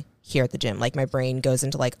way here at the gym. Like, my brain goes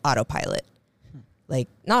into, like, autopilot. Like,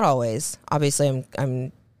 not always. Obviously,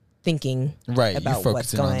 I'm thinking about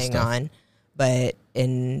what's going on, but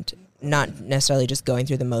not necessarily just going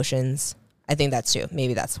through the motions. I think that's too.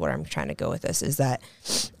 Maybe that's where I'm trying to go with this, is that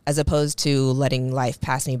as opposed to letting life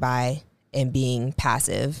pass me by and being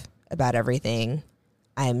passive about everything,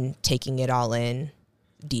 I'm taking it all in,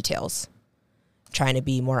 details, trying to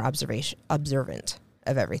be more observant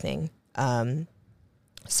of everything.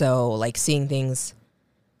 So like seeing things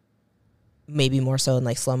maybe more so in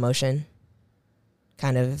like slow motion,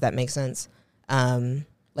 kind of, if that makes sense.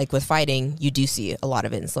 Like with fighting, you do see a lot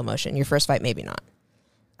of it in slow motion. Your first fight, maybe not.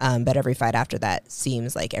 But every fight after that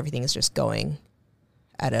seems like everything is just going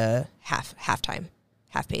at a half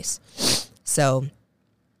pace. So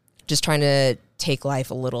just trying to take life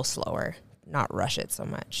a little slower, not rush it so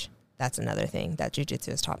much. That's another thing that jiu-jitsu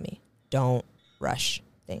has taught me. Don't rush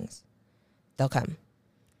things. They'll come.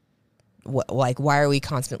 Why are we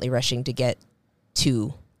constantly rushing to get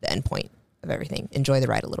to the end point of everything? Enjoy the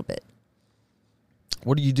ride a little bit.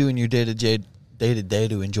 What do you do in your day-to-day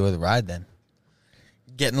to enjoy the ride then?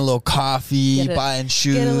 Getting a little coffee, buying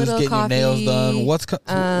shoes, getting your nails done. What's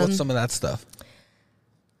some of that stuff?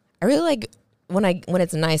 I really like when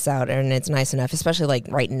it's nice out and it's nice enough, especially like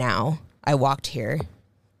right now. I walked here.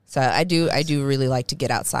 So I do really like to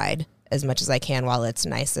get outside as much as I can while it's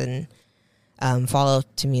nice, and fall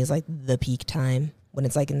to me is like the peak time when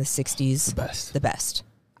it's like in the 60s. The best.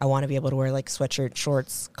 I want to be able to wear like sweatshirt,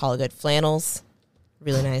 shorts, call it good, flannels.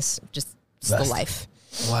 Really nice. Just the life.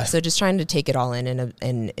 So just trying to take it all in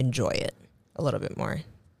and enjoy it a little bit more.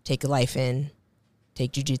 Take life in.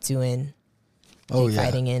 Take jiu-jitsu in. Take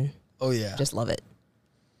fighting in. Oh, yeah. Just love it.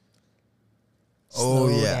 Slow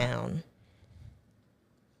down.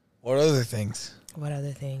 What other things?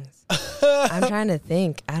 I'm trying to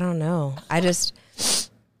think. I don't know. I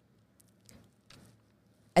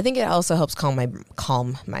think it also helps calm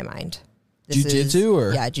my mind. Jiu-jitsu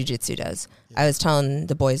or? Yeah, jiu-jitsu does. I was telling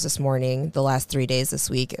the boys this morning, the last 3 days this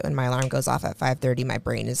week, when my alarm goes off at 5:30, my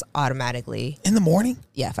brain is automatically... In the morning?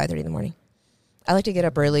 Yeah, 5:30 in the morning. I like to get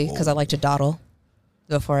up early because I like to dawdle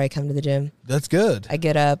before I come to the gym. That's good. I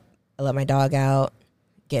get up, I let my dog out,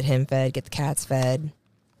 get him fed, get the cats fed,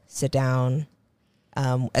 sit down.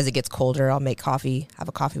 As it gets colder, I'll make coffee, have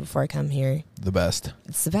a coffee before I come here. The best.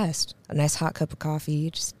 It's the best. A nice hot cup of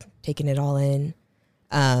coffee, just taking it all in.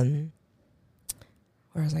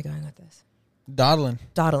 Where was I going with this? Dawdling.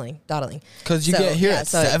 Because you get here at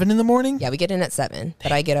 7 in the morning? Yeah, we get in at 7,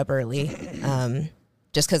 but I get up early.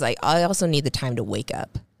 Just because I also need the time to wake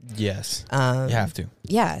up. Yes. You have to.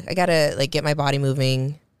 Yeah, I got to like get my body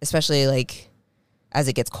moving, especially like as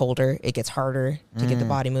it gets colder, it gets harder to get the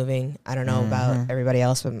body moving. I don't know about everybody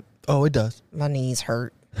else, but it does. My knees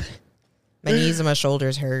hurt. My knees and my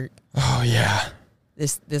shoulders hurt. Oh, yeah.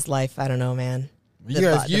 This life, I don't know, man. You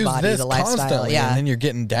guys use this constantly, and then you're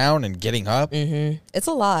getting down and getting up. Mm-hmm. It's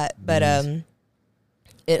a lot, but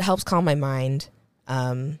it helps calm my mind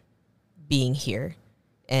being here,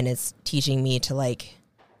 and it's teaching me to like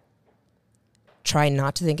try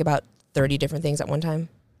not to think about 30 different things at one time.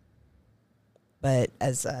 But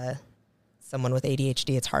as someone with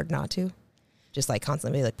ADHD, it's hard not to. Just like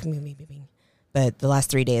constantly like ping, ping, ping, ping. But the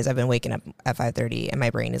last 3 days I've been waking up at 5:30 and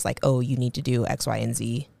my brain is like, oh, you need to do X, Y, and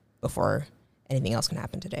Z before anything else can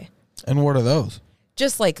happen today. And what are those?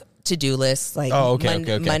 Just like to-do lists. Like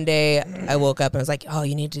Monday, I woke up and I was like, oh,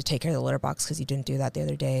 you need to take care of the litter box because you didn't do that the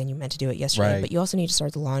other day and you meant to do it yesterday. Right. But you also need to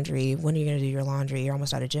start the laundry. When are you going to do your laundry? You're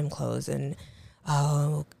almost out of gym clothes. And,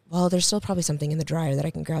 oh, well, there's still probably something in the dryer that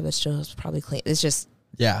I can grab that's still probably clean. It's just...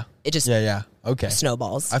 Yeah. It just... Yeah. Okay.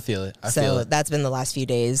 Snowballs. I feel it. So that's been the last few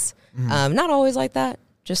days. Not always like that.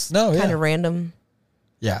 Just kind of random...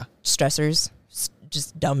 Yeah. Stressors.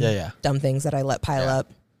 Just dumb things that I let pile up.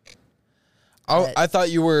 I thought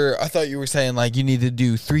you were saying like you need to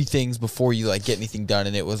do 3 things before you like get anything done,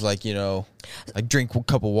 and it was like, you know, like drink a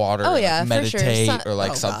cup of water, like meditate, for sure. Or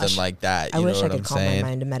like something like that. I wish I could calm my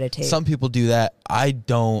mind to meditate. Some people do that. I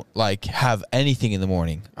don't like have anything in the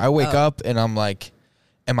morning. I wake up and I'm like,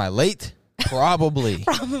 am I late? Probably.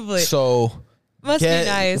 So must be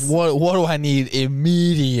nice. What do I need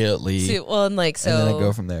immediately? See, well, and like so, and then I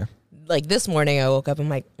go from there. Like this morning, I woke up and I'm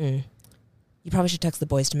like, you probably should text the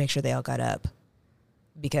boys to make sure they all got up.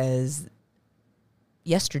 Because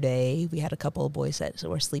yesterday we had a couple of boys that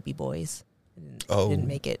were sleepy boys. Didn't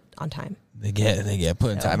make it on time. They get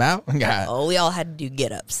put in time out? We all had to do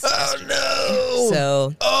get-ups.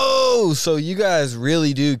 Oh, no! So you guys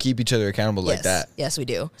really do keep each other accountable like that? Yes, we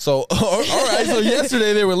do. So, all right, so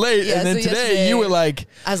yesterday they were late, and then today you were like...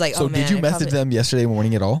 I was like, so did you message them yesterday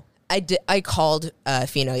morning at all? I did. I called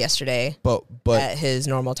Fino yesterday, but at his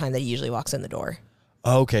normal time that he usually walks in the door.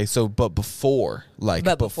 Okay, so before,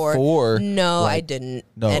 no, like, I didn't.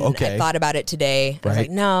 No, and okay. I thought about it today. I was like,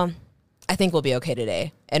 no, I think we'll be okay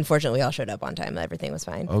today. And fortunately, we all showed up on time. Everything was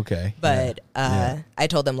fine. Okay. But I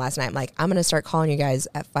told them last night, I'm like, I'm going to start calling you guys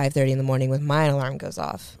at 5:30 in the morning when my alarm goes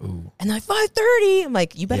off. Ooh. And they're like, 5:30? I'm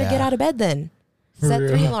like, you better get out of bed then. Set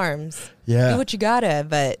 3 alarms. Yeah. Do what you gotta,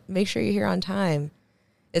 but make sure you're here on time.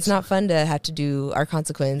 It's not fun to have to do our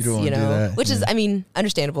consequence, you know, that, which is, I mean,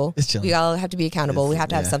 understandable. We all have to be accountable. We have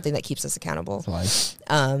to have something that keeps us accountable. It's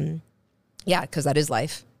life. Yeah, because that is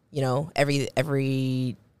life. You know,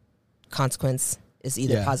 every consequence is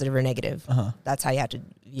either positive or negative. That's how you have to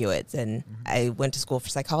view it. And I went to school for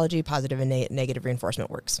psychology. Positive and negative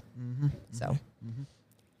reinforcement works. So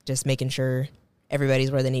just making sure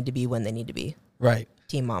everybody's where they need to be when they need to be. Right.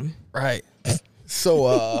 Team mom. Right.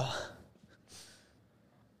 So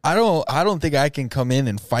I don't think I can come in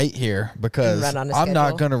and fight here because I'm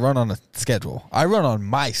not going to run on a schedule. I run on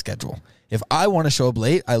my schedule. If I want to show up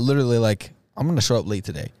late, I literally I'm going to show up late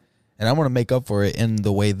today. And I'm going to make up for it in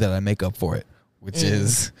the way that I make up for it, which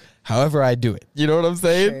is however I do it. You know what I'm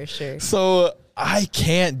saying? Sure. So I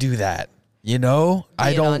can't do that. You know,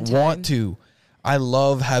 I don't want to. I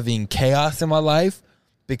love having chaos in my life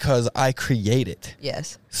because I create it.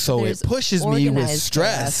 Yes. So it pushes me with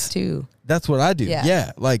stress too. That's what I do.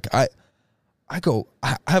 Yeah. Like I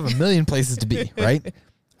have a million places to be, right?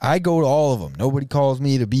 I go to all of them. Nobody calls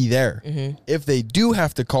me to be there. If they do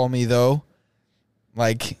have to call me though,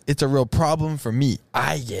 like it's a real problem for me.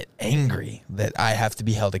 I get angry that I have to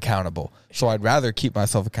be held accountable. So I'd rather keep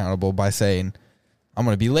myself accountable by saying I'm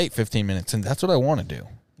going to be late 15 minutes and that's what I want to do.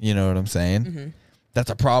 You know what I'm saying? That's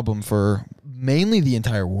a problem for mainly the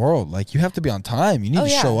entire world. Like, you have to be on time. You need to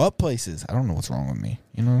show up places. I don't know what's wrong with me.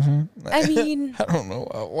 You know what I'm saying? I mean... I don't know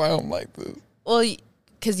why I'm like this. Well,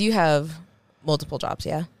 because you have multiple jobs,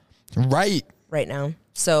 yeah? Right. Right now.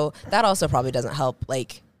 So that also probably doesn't help,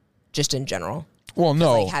 like, just in general. Well,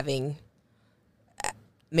 no. Like, having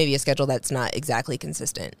maybe a schedule that's not exactly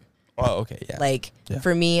consistent. Oh, okay, yeah. Like,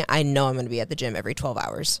 for me, I know I'm going to be at the gym every 12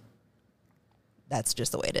 hours. That's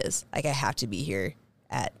just the way it is. Like, I have to be here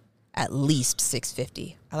at least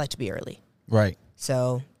 6:50. I like to be early. Right.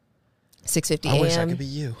 So 6:50 a.m. I wish I could be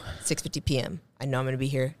you. 6:50 p.m. I know I'm going to be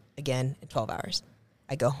here again in 12 hours.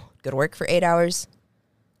 I go to work for 8 hours,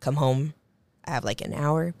 come home. I have like an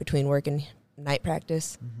hour between work and night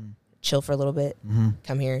practice, chill for a little bit,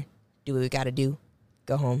 come here, do what we got to do,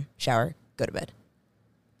 go home, shower, go to bed.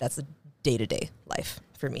 That's the day-to-day life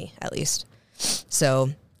for me, at least. So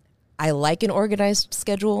I like an organized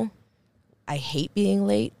schedule. I hate being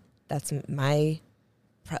late. That's my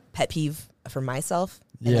pet peeve for myself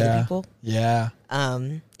and other people. Yeah.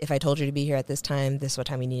 If I told you to be here at this time, this is what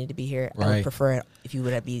time we needed to be here. I would prefer it if you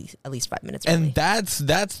would be at least 5 minutes early. And that's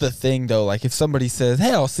the thing, though. Like, if somebody says,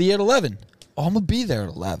 hey, I'll see you at 11. Oh, I'm going to be there at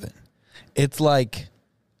 11. It's like,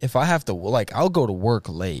 if I have to, like, I'll go to work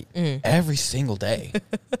late every single day.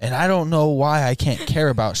 And I don't know why I can't care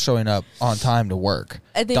about showing up on time to work.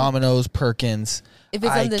 Domino's, Perkins. If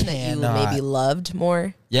it's something that you maybe loved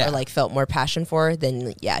more or, like, felt more passion for,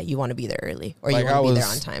 then, you want to be there early or you want to be there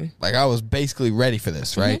on time. Like, I was basically ready for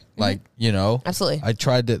this, right? Like, you know. Absolutely. I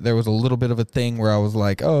tried to, there was a little bit of a thing where I was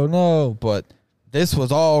like, oh, no, but this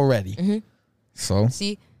was all ready. So.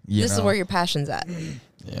 See, this is where your passion's at.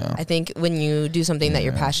 Yeah. I think when you do something that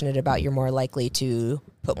you're passionate about, you're more likely to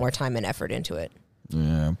put more time and effort into it.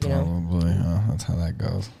 Yeah, probably. You know? That's how that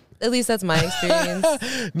goes. At least that's my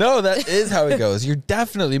experience. No, that is how it goes. You're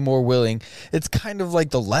definitely more willing. It's kind of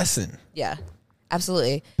like the lesson. Yeah,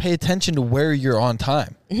 absolutely. Pay attention to where you're on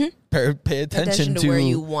time. Pay attention to where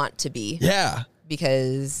you want to be. Yeah.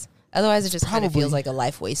 Because otherwise it just kind of feels like a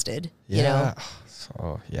life wasted. Yeah. You know?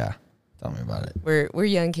 So, yeah. Tell me about it. We're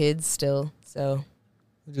young kids still, so.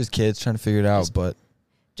 We're just kids trying to figure it out, but.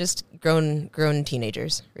 Just grown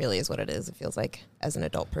teenagers, really, is what it is. It feels like as an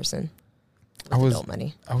adult person. Adult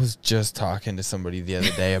money. I was just talking to somebody the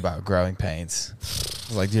other day about growing pains.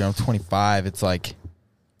 I was like, I'm 25. It's like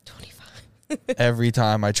 25. Every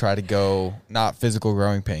time I try to go, not physical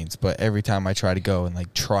growing pains, but every time I try to go and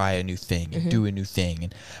like try a new thing and do a new thing,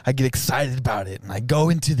 and I get excited about it, and I go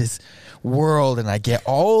into this world and I get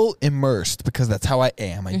all immersed because that's how I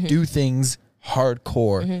am. I do things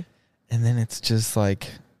hardcore, and then it's just like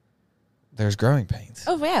there's growing pains.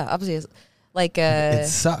 Oh yeah, obviously. Like it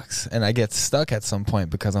sucks, and I get stuck at some point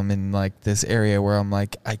because I'm in like this area where I'm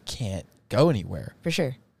like I can't go anywhere. For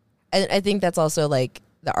sure, and I think that's also like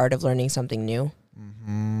the art of learning something new.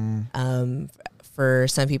 For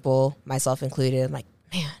some people, myself included, I'm like,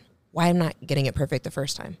 man, why am I not getting it perfect the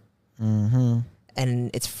first time?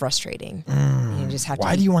 And it's frustrating. You just have to.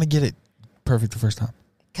 Why do you want to get it perfect the first time?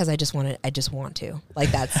 Because I just want to.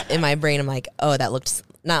 Like, that's in my brain. I'm like, oh, that looked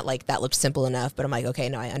not like that looked simple enough, but I'm like, okay,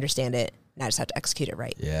 no, I understand it. and I just have to execute it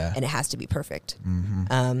right. Yeah. And it has to be perfect.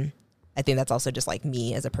 I think that's also just like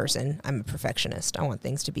me as a person. I'm a perfectionist. I want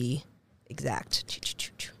things to be exact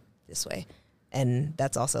this way. And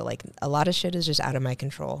that's also like a lot of shit is just out of my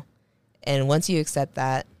control. And once you accept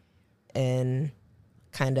that and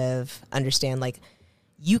kind of understand, like,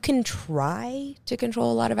 you can try to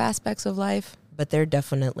control a lot of aspects of life, but they're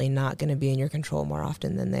definitely not going to be in your control more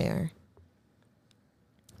often than they are.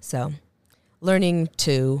 So learning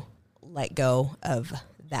to let go of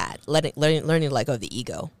that, learning to let go of the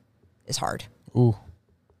ego is hard. Ooh,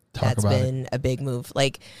 That's been a big move.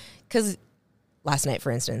 Like, because last night,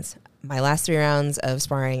 for instance, my last 3 rounds of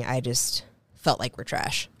sparring, I just felt like we're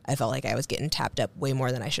trash. I felt like I was getting tapped up way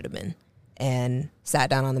more than I should have been, and sat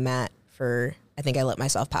down on the mat for, I think I let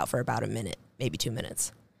myself pout for about a minute, maybe 2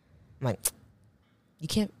 minutes. I'm like, you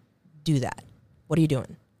can't do that. What are you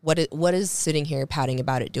doing? What is sitting here pouting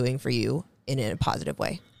about it doing for you in a positive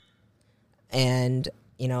way? And,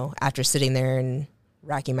 you know, after sitting there and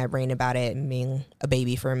racking my brain about it and being a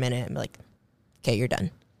baby for a minute, I'm like, okay, you're done.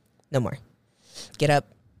 No more. Get up,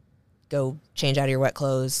 go change out of your wet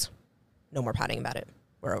clothes. No more pouting about it.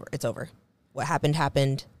 We're over. It's over. What happened,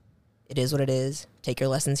 happened. It is what it is. Take your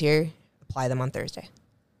lessons here, apply them on Thursday.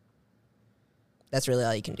 That's really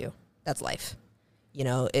all you can do. That's life. You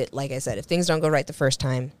know, it, like I said, if things don't go right the first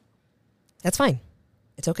time, that's fine.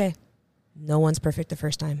 It's okay. No one's perfect the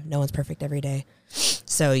first time. No one's perfect every day.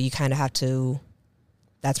 So you kind of have to,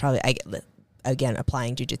 that's probably, again,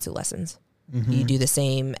 applying jiu-jitsu lessons. You do the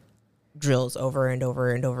same drills over and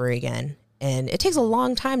over and over again. And it takes a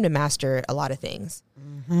long time to master a lot of things.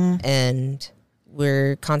 And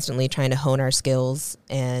we're constantly trying to hone our skills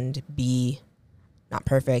and be not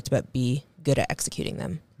perfect, but be good at executing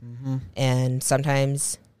them. And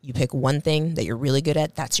sometimes you pick one thing that you're really good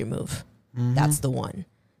at. That's your move. That's the one.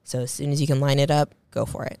 So as soon as you can line it up, go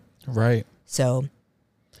for it. Right. So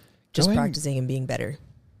just practicing and being better.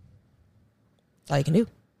 That's all you can do.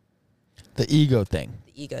 The ego thing.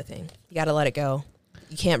 The ego thing. You got to let it go.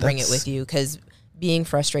 You can't bring it with you, because being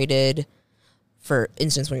frustrated, for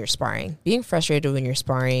instance, when you're sparring,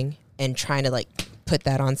 and trying to like put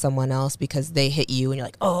that on someone else because they hit you and you're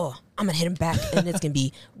like, oh, I'm going to hit him back and it's going to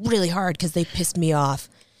be really hard because they pissed me off.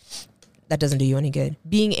 That doesn't do you any good.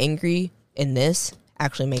 Being angry in this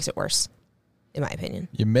actually makes it worse, in my opinion.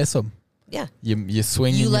 You miss them. Yeah. You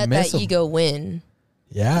swing you and let you miss that them. ego win.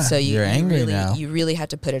 Yeah. So you're angry really, now. You really have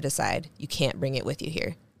to put it aside. You can't bring it with you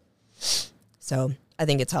here. So I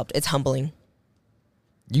think it's helped. It's humbling.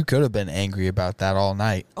 You could have been angry about that all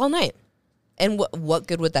night. All night. And what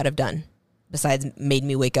good would that have done besides made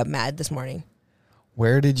me wake up mad this morning?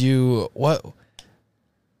 Where did you, what?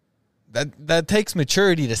 That takes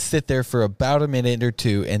maturity to sit there for about a minute or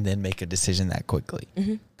two and then make a decision that quickly.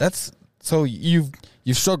 That's, so you've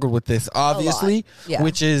struggled with this, obviously,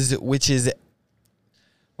 which is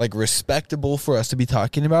like respectable for us to be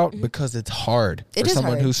talking about, because it's hard for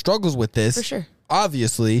someone who struggles with this, for sure,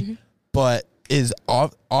 obviously, but is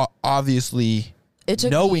obviously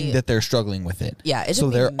knowing that they're struggling with it. Yeah, it so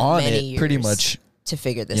took they're me on many it pretty years much to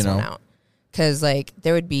figure this one out. Because like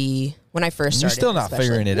there would be, when I first started, you're still not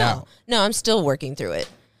figuring it out. No, I'm still working through it.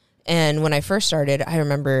 And when I first started, I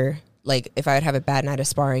remember like if I would have a bad night of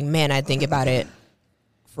sparring, man, I'd think about it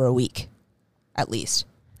for a week, at least.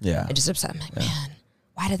 Yeah, I just upset. I'm like, man,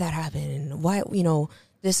 why did that happen? And why, you know,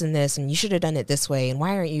 this and this, and you should have done it this way. And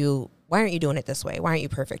why aren't you doing it this way? Why aren't you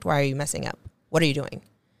perfect? Why are you messing up? What are you doing?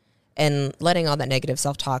 And letting all that negative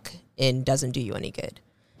self-talk in doesn't do you any good.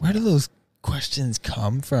 Where do those questions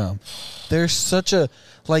come from? They're such a,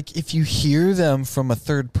 like, if you hear them from a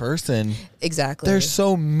third person, exactly, they're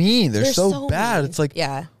so mean. They're so bad. Mean. It's like,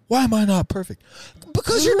 why am I not perfect?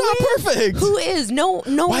 Because you're not perfect. Who is? No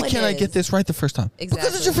Why one can't I get this right the first time? Exactly.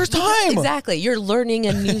 Because it's your first time. Exactly. You're learning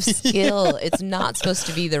a new skill. It's not supposed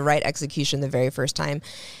to be the right execution the very first time.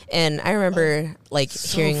 And I remember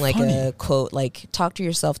hearing like a quote, like, talk to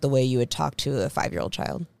yourself the way you would talk to a 5-year-old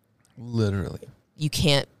child. Literally. You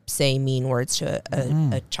can't say mean words to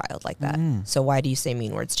a child like that. So why do you say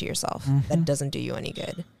mean words to yourself? That doesn't do you any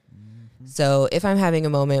good. So if I'm having a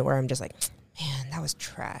moment where I'm just like, man, that was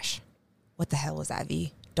trash. What the hell was that,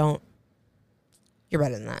 V? You're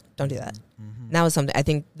better than that. Don't do that. And that was something, I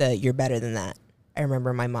think you're better than that. I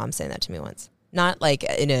remember my mom saying that to me once. Not like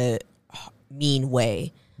in a mean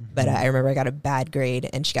way, but I remember I got a bad grade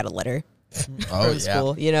and she got a letter from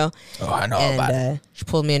school, you know? Oh, I know about it. She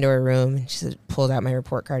pulled me into her room and she pulled out my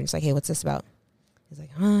report card and she's like, hey, what's this about? He's like,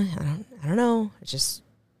 I don't know. It's just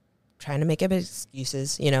trying to make up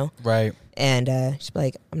excuses, you know? Right. And she's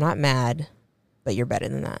like, I'm not mad, but you're better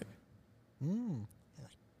than that.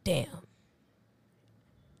 Like, damn.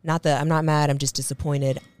 Not that I'm not mad, I'm just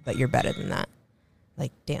disappointed, but you're better than that.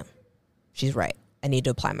 Like, damn, she's right. I need to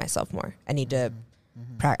apply myself more. I need to,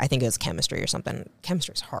 I think it was chemistry or something.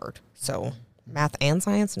 Chemistry is hard. So math and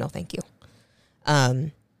science, no thank you.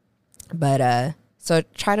 So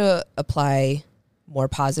try to apply more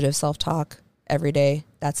positive self-talk every day.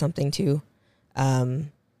 That's something too, that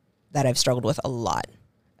I've struggled with a lot.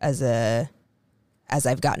 As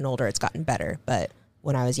I've gotten older, it's gotten better. But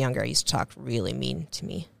when I was younger, I used to talk really mean to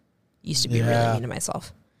me. Used to be really mean to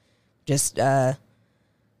myself. Just, I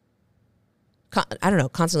don't know,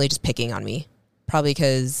 constantly just picking on me. Probably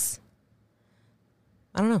because,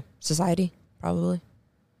 I don't know, society, probably.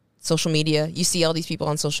 Social media. You see all these people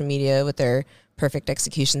on social media with their perfect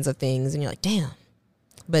executions of things, and you're like, damn.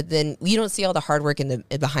 But then you don't see all the hard work in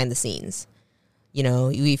the behind the scenes. You know,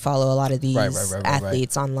 we follow a lot of these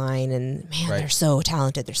athletes online, and man, they're so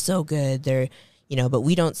talented. They're so good. They're, you know, but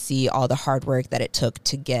we don't see all the hard work that it took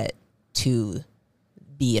to get to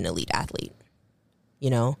be an elite athlete, you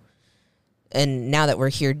know? And now that we're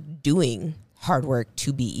here doing hard work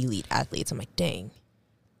to be elite athletes, I'm like, dang,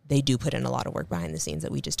 they do put in a lot of work behind the scenes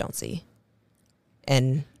that we just don't see.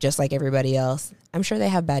 And just like everybody else, I'm sure they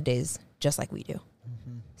have bad days just like we do.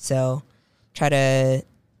 Mm-hmm. So try to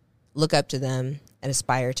look up to them and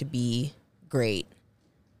aspire to be great,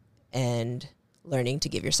 and learning to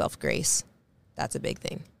give yourself grace. That's a big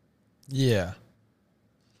thing. Yeah.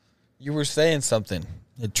 You were saying something.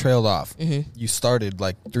 It trailed off. Mm-hmm. You started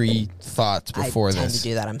like 3 thoughts before this. I tend to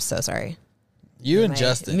do that. I'm so sorry. You and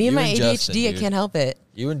Justin. Me and my ADHD, I can't help it.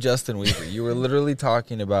 You and Justin Weaver. You were literally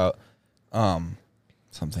talking about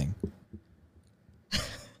something.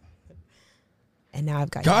 And now I've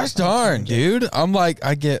got. Gosh darn, dude. I'm like,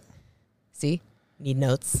 I get. See? Need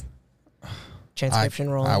notes. Transcription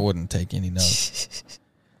roll. I wouldn't take any notes.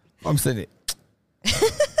 I'm sitting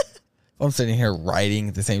here writing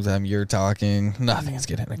at the same time you're talking. Nothing's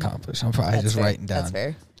getting accomplished. I'm probably just writing down. That's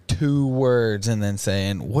fair. 2 words and then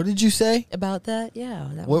saying, "What did you say about that?" Yeah.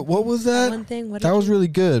 What was that? One thing. That was really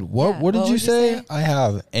good. What did you say? I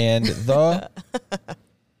have and the.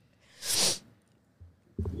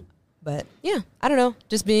 But yeah, I don't know.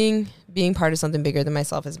 Just being part of something bigger than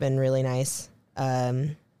myself has been really nice.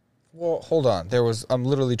 Well, hold on. I'm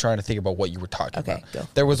literally trying to think about what you were talking about. Okay, go.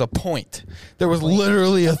 There was a point. There was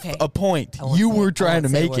literally a point. You were trying to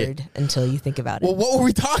make it. Until you think about it. Well, what were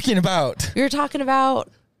we talking about? We were talking about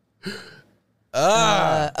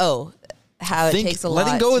how it takes a lot.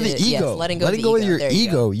 Letting go of the ego. Yes, letting go of your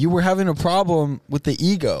ego. You were having a problem with the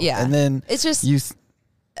ego. Yeah. And then it's just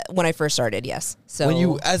when I first started, yes. So when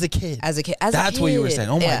you as a kid. That's what you were saying.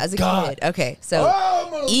 Oh my as a God. Kid. Okay.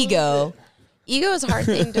 So ego is a hard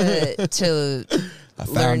thing to I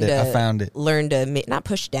found it. Learn to not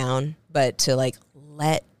push down, but to like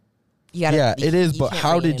let you gotta. Yeah, it is. But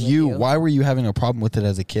how did you? Why were you having a problem with it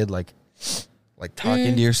as a kid? Like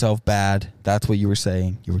talking to yourself bad. That's what you were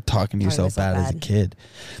saying. You were talking to yourself bad as a kid.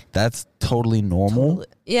 That's totally normal.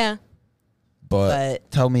 Yeah. But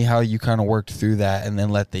tell me how you kind of worked through that and then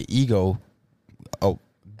let the ego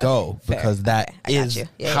go, because that is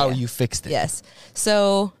how you fixed it. Yes.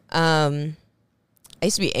 So I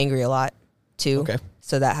used to be angry a lot too. Okay.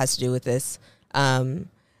 So that has to do with this.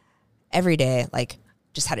 Every day, like,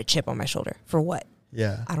 just had a chip on my shoulder. For what?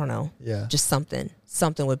 Yeah. I don't know. Yeah. Just something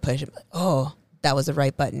would push it. Oh, that was the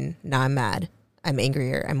right button. Now I'm mad. I'm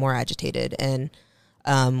angrier. I'm more agitated. And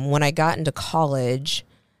when I got into college,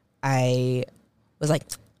 I was like,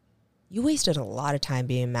 you wasted a lot of time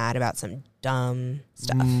being mad about some dumb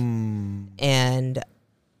stuff. And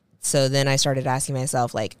so then I started asking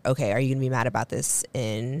myself, like, okay, are you going to be mad about this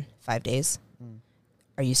in 5 days?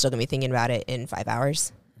 Are you still going to be thinking about it in 5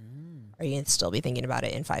 hours? Are you going to still be thinking about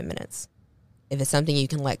it in 5 minutes? If it's something you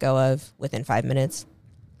can let go of within 5 minutes,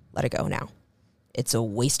 let it go now. It's a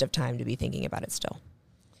waste of time to be thinking about it still.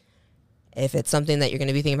 If it's something that you're going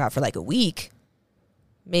to be thinking about for like a week,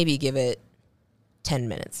 maybe give it 10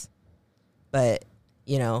 minutes. But,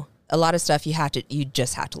 you know, a lot of stuff you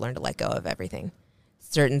just have to learn to let go of everything.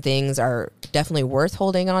 Certain things are definitely worth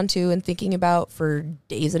holding on to and thinking about for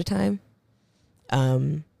days at a time.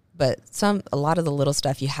 But a lot of the little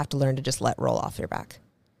stuff you have to learn to just let roll off your back.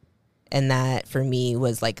 And that for me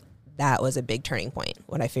was like, that was a big turning point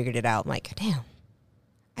when I figured it out. I'm like, damn,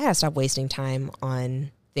 I gotta stop wasting time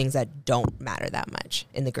on things that don't matter that much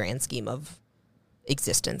in the grand scheme of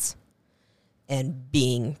existence, and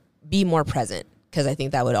be more present, because I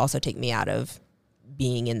think that would also take me out of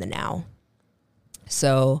being in the now.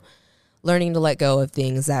 So learning to let go of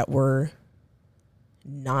things that were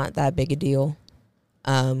not that big a deal.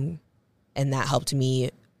 And that helped me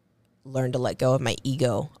learn to let go of my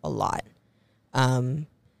ego a lot.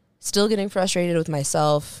 Still getting frustrated with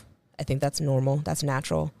myself. I think that's normal. That's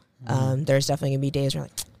natural. There's definitely going to be days where I'm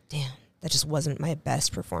like, damn, that just wasn't my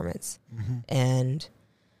best performance. And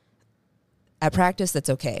at practice, that's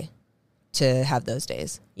okay to have those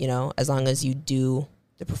days, you know, as long as you do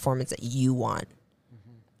the performance that you want.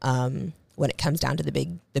 When it comes down to the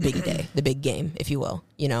big day, the big game, if you will,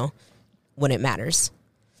 you know, when it matters.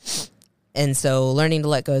 And so learning to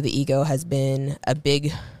let go of the ego has been a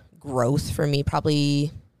big growth for me.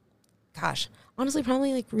 Probably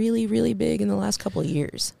like really, really big in the last couple of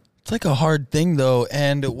years. It's like a hard thing though.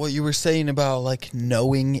 And what you were saying about like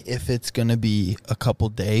knowing if it's going to be a couple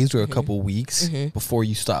days or a couple weeks before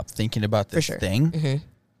you stop thinking about this thing.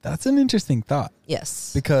 That's an interesting thought.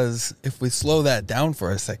 Yes. Because if we slow that down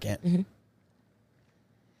for a second,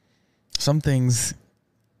 some things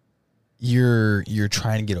you're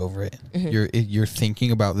trying to get over it. You're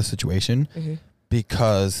thinking about the situation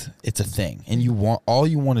because it's a thing, and all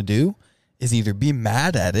you want to do is either be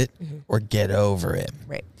mad at it or get over it.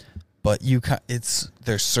 Right. But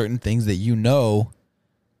there's certain things that you know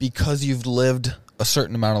because you've lived a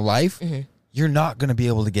certain amount of life. You're not going to be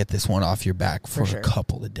able to get this one off your back for a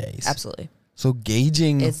couple of days. Absolutely. So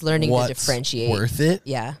gauging it's learning what's to differentiate. Worth it.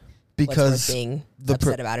 Yeah. Because what's worth being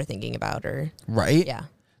upset about or thinking about right? Yeah.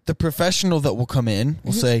 The professional that will come in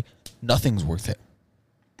will say, nothing's worth it.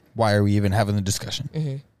 Why are we even having the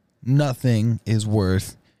discussion? Nothing is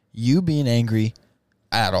worth you being angry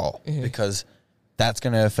at all because that's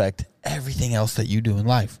going to affect everything else that you do in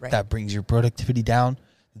life. Right. That brings your productivity down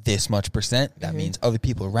this much percent. That means other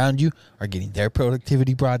people around you are getting their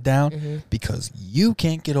productivity brought down because you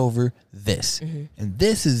can't get over this. And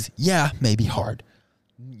this is, maybe hard.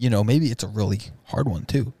 You know, maybe it's a really hard one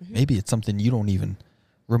too. Maybe it's something you don't even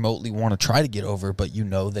remotely want to try to get over, but you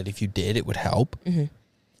know that if you did, it would help.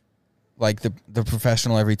 Like the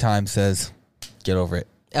professional every time says, get over it.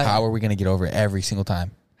 How are we going to get over it every single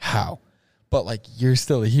time? How? But like, you're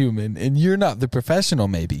still a human and you're not the professional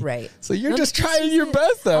maybe. Right. So you're just trying your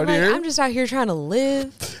best out here. I'm just out here trying to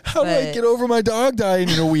live. How do I get over my dog dying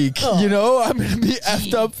in a week? You know, I'm going to be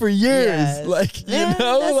effed up for years. Yes. Like, you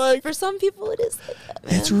know, like for some people it is like that,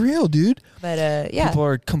 man. It's real, dude. But people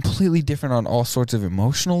are completely different on all sorts of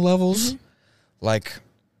emotional levels. Like,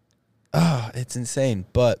 it's insane.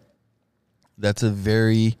 But that's I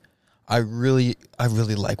really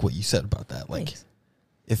like what you said about that. Like, Thanks.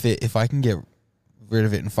 If I can get rid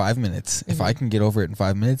of it in 5 minutes, if I can get over it in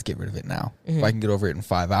 5 minutes, get rid of it now. If I can get over it in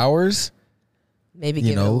 5 hours, maybe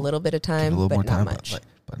give it a little bit of time, but not much.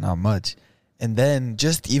 But not much. And then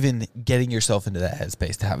just even getting yourself into that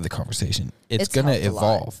headspace to have the conversation, it's going to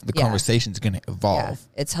evolve. The conversation's going to evolve.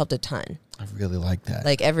 Yeah, it's helped a ton. I really like that.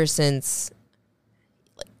 Like ever since,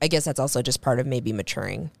 I guess that's also just part of maybe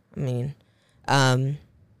maturing. I mean,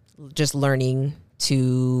 just learning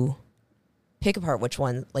to pick apart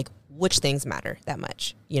which things matter that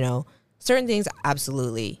much. You know, certain things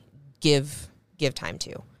absolutely give time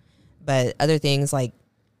to, but other things like,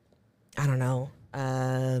 I don't know,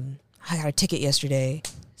 I got a ticket yesterday,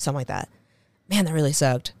 something like that. Man, that really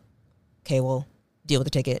sucked. Okay, well, deal with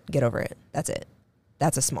the ticket, get over it. That's it.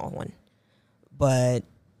 That's a small one. But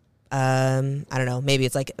I don't know, maybe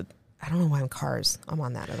it's like, I don't know why I'm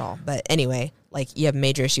on that at all. But anyway, like you have a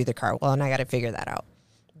major issue with the car. Well, and I got to figure that out.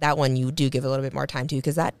 That one you do give a little bit more time to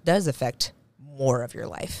because that does affect more of your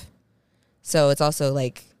life. So it's also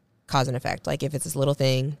like cause and effect. Like if it's this little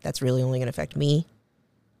thing that's really only going to affect me,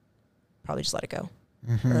 probably just let it go.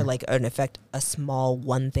 Or like an affect a small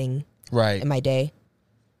one thing in my day,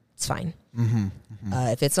 it's fine.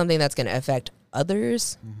 If it's something that's going to affect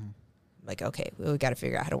others, like, okay, we got to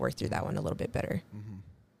figure out how to work through that one a little bit better.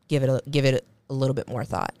 Give it a little bit more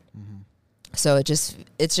thought. So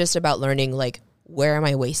it's just about learning, like, where am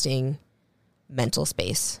I wasting mental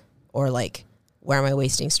space, or like where am I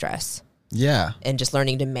wasting stress? Yeah. And just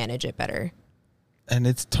learning to manage it better. And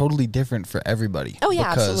it's totally different for everybody. Oh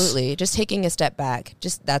yeah, absolutely. Just taking a step back.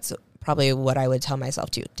 That's probably what I would tell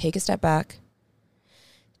myself too. Take a step back,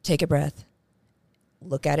 take a breath,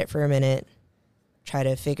 look at it for a minute, try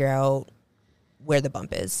to figure out where the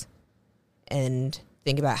bump is, and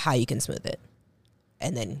think about how you can smooth it,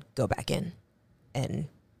 and then go back in and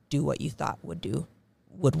do what you thought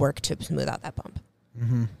would work to smooth out that bump.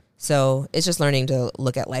 So it's just learning to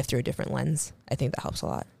look at life through a different lens. I think that helps a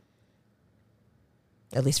lot.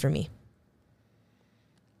 At least for me.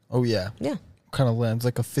 Oh, yeah. Yeah. What kind of lens?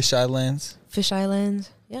 Like a fisheye lens? Fisheye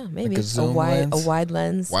lens? Yeah, maybe. Like a wide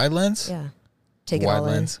lens. Wide lens? Yeah. Take it all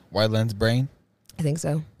in. Wide lens brain? I think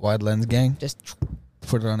so. Wide lens gang? Just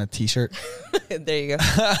put it on a t-shirt. There you go.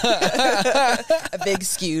 A big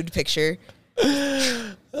skewed picture.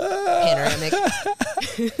 panoramic.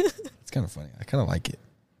 It's kind of funny. I kind of like it.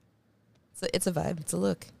 It's a vibe. It's a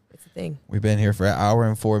look. It's a thing. We've been here for an hour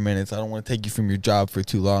and 4 minutes. I don't want to take you from your job for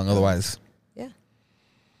too long. Otherwise, yeah.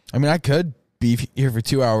 I mean, I could be here for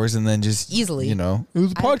 2 hours and then just easily, it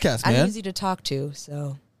was a podcast, man. I'm easy to talk to,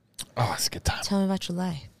 so. Oh, it's a good time. Tell me about your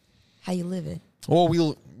life. How you live it. Well,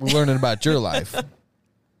 we're learning about your life.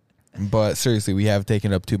 But seriously, we have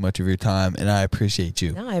taken up too much of your time, and I appreciate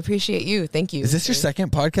you. No, I appreciate you. Thank you. Is this your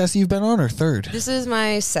second podcast you've been on, or third? This is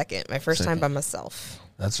my second. My first time by myself.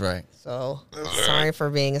 That's right. So, sorry for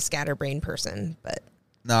being a scatterbrained person, but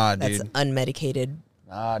nah, dude. That's unmedicated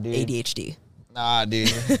dude. ADHD. Nah,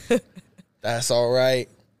 dude. That's all right.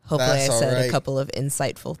 Hopefully I said a couple of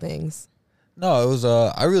insightful things. No, it was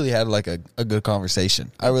I really had like a good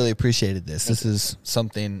conversation. I really appreciated this. This is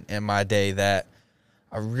something in my day that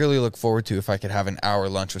I really look forward to if I could have an hour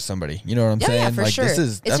lunch with somebody. You know what I'm saying? Yeah, for like sure.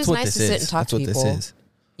 That's just what nice this to sit is. and talk That's to what people. this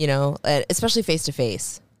is. Especially face to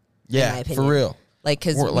face. Yeah, for real. Like,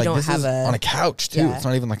 because we don't have on a couch too. Yeah. It's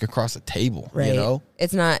not even like across a table. Right. You know,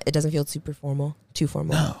 it's not. It doesn't feel super formal. Too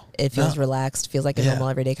formal. No, it feels relaxed. Feels like a normal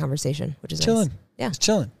everyday conversation, which is chilling. Nice. Yeah, it's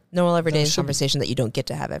chilling. Normal everyday conversation that you don't get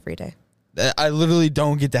to have every day. I literally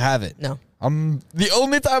don't get to have it. No. The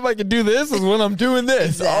only time I can do this is when I'm doing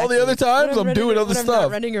this. Exactly. All the other times I'm doing other stuff. I'm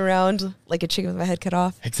not running around like a chicken with my head cut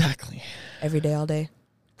off. Exactly. Every day, all day.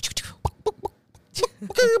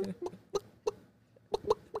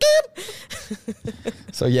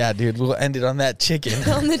 So yeah, dude, we'll end it on that chicken.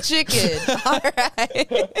 On the chicken. All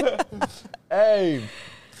right. Hey.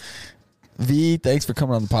 V, thanks for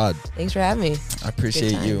coming on the pod. Thanks for having me. I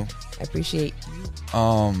appreciate you. I appreciate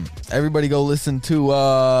you. Everybody go listen to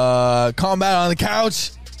Combat on the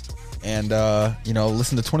Couch and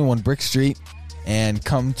listen to 21 Brick Street and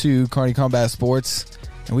come to Carney Combat Sports.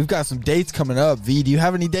 And we've got some dates coming up. V, do you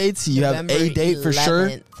have any dates? You November have a date 11th. For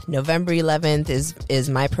sure? November 11th is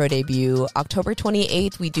my pro debut. October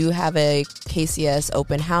 28th, we do have a KCS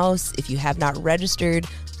open house. If you have not registered,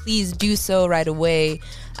 please do so right away.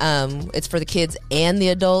 It's for the kids and the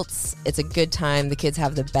adults. It's a good time. The kids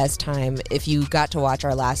have the best time. If you got to watch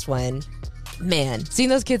our last one, man, seeing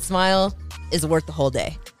those kids smile is worth the whole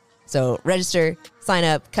day. So register, sign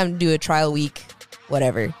up, come do a trial week,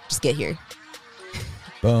 whatever. Just get here.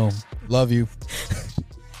 Boom. Love you.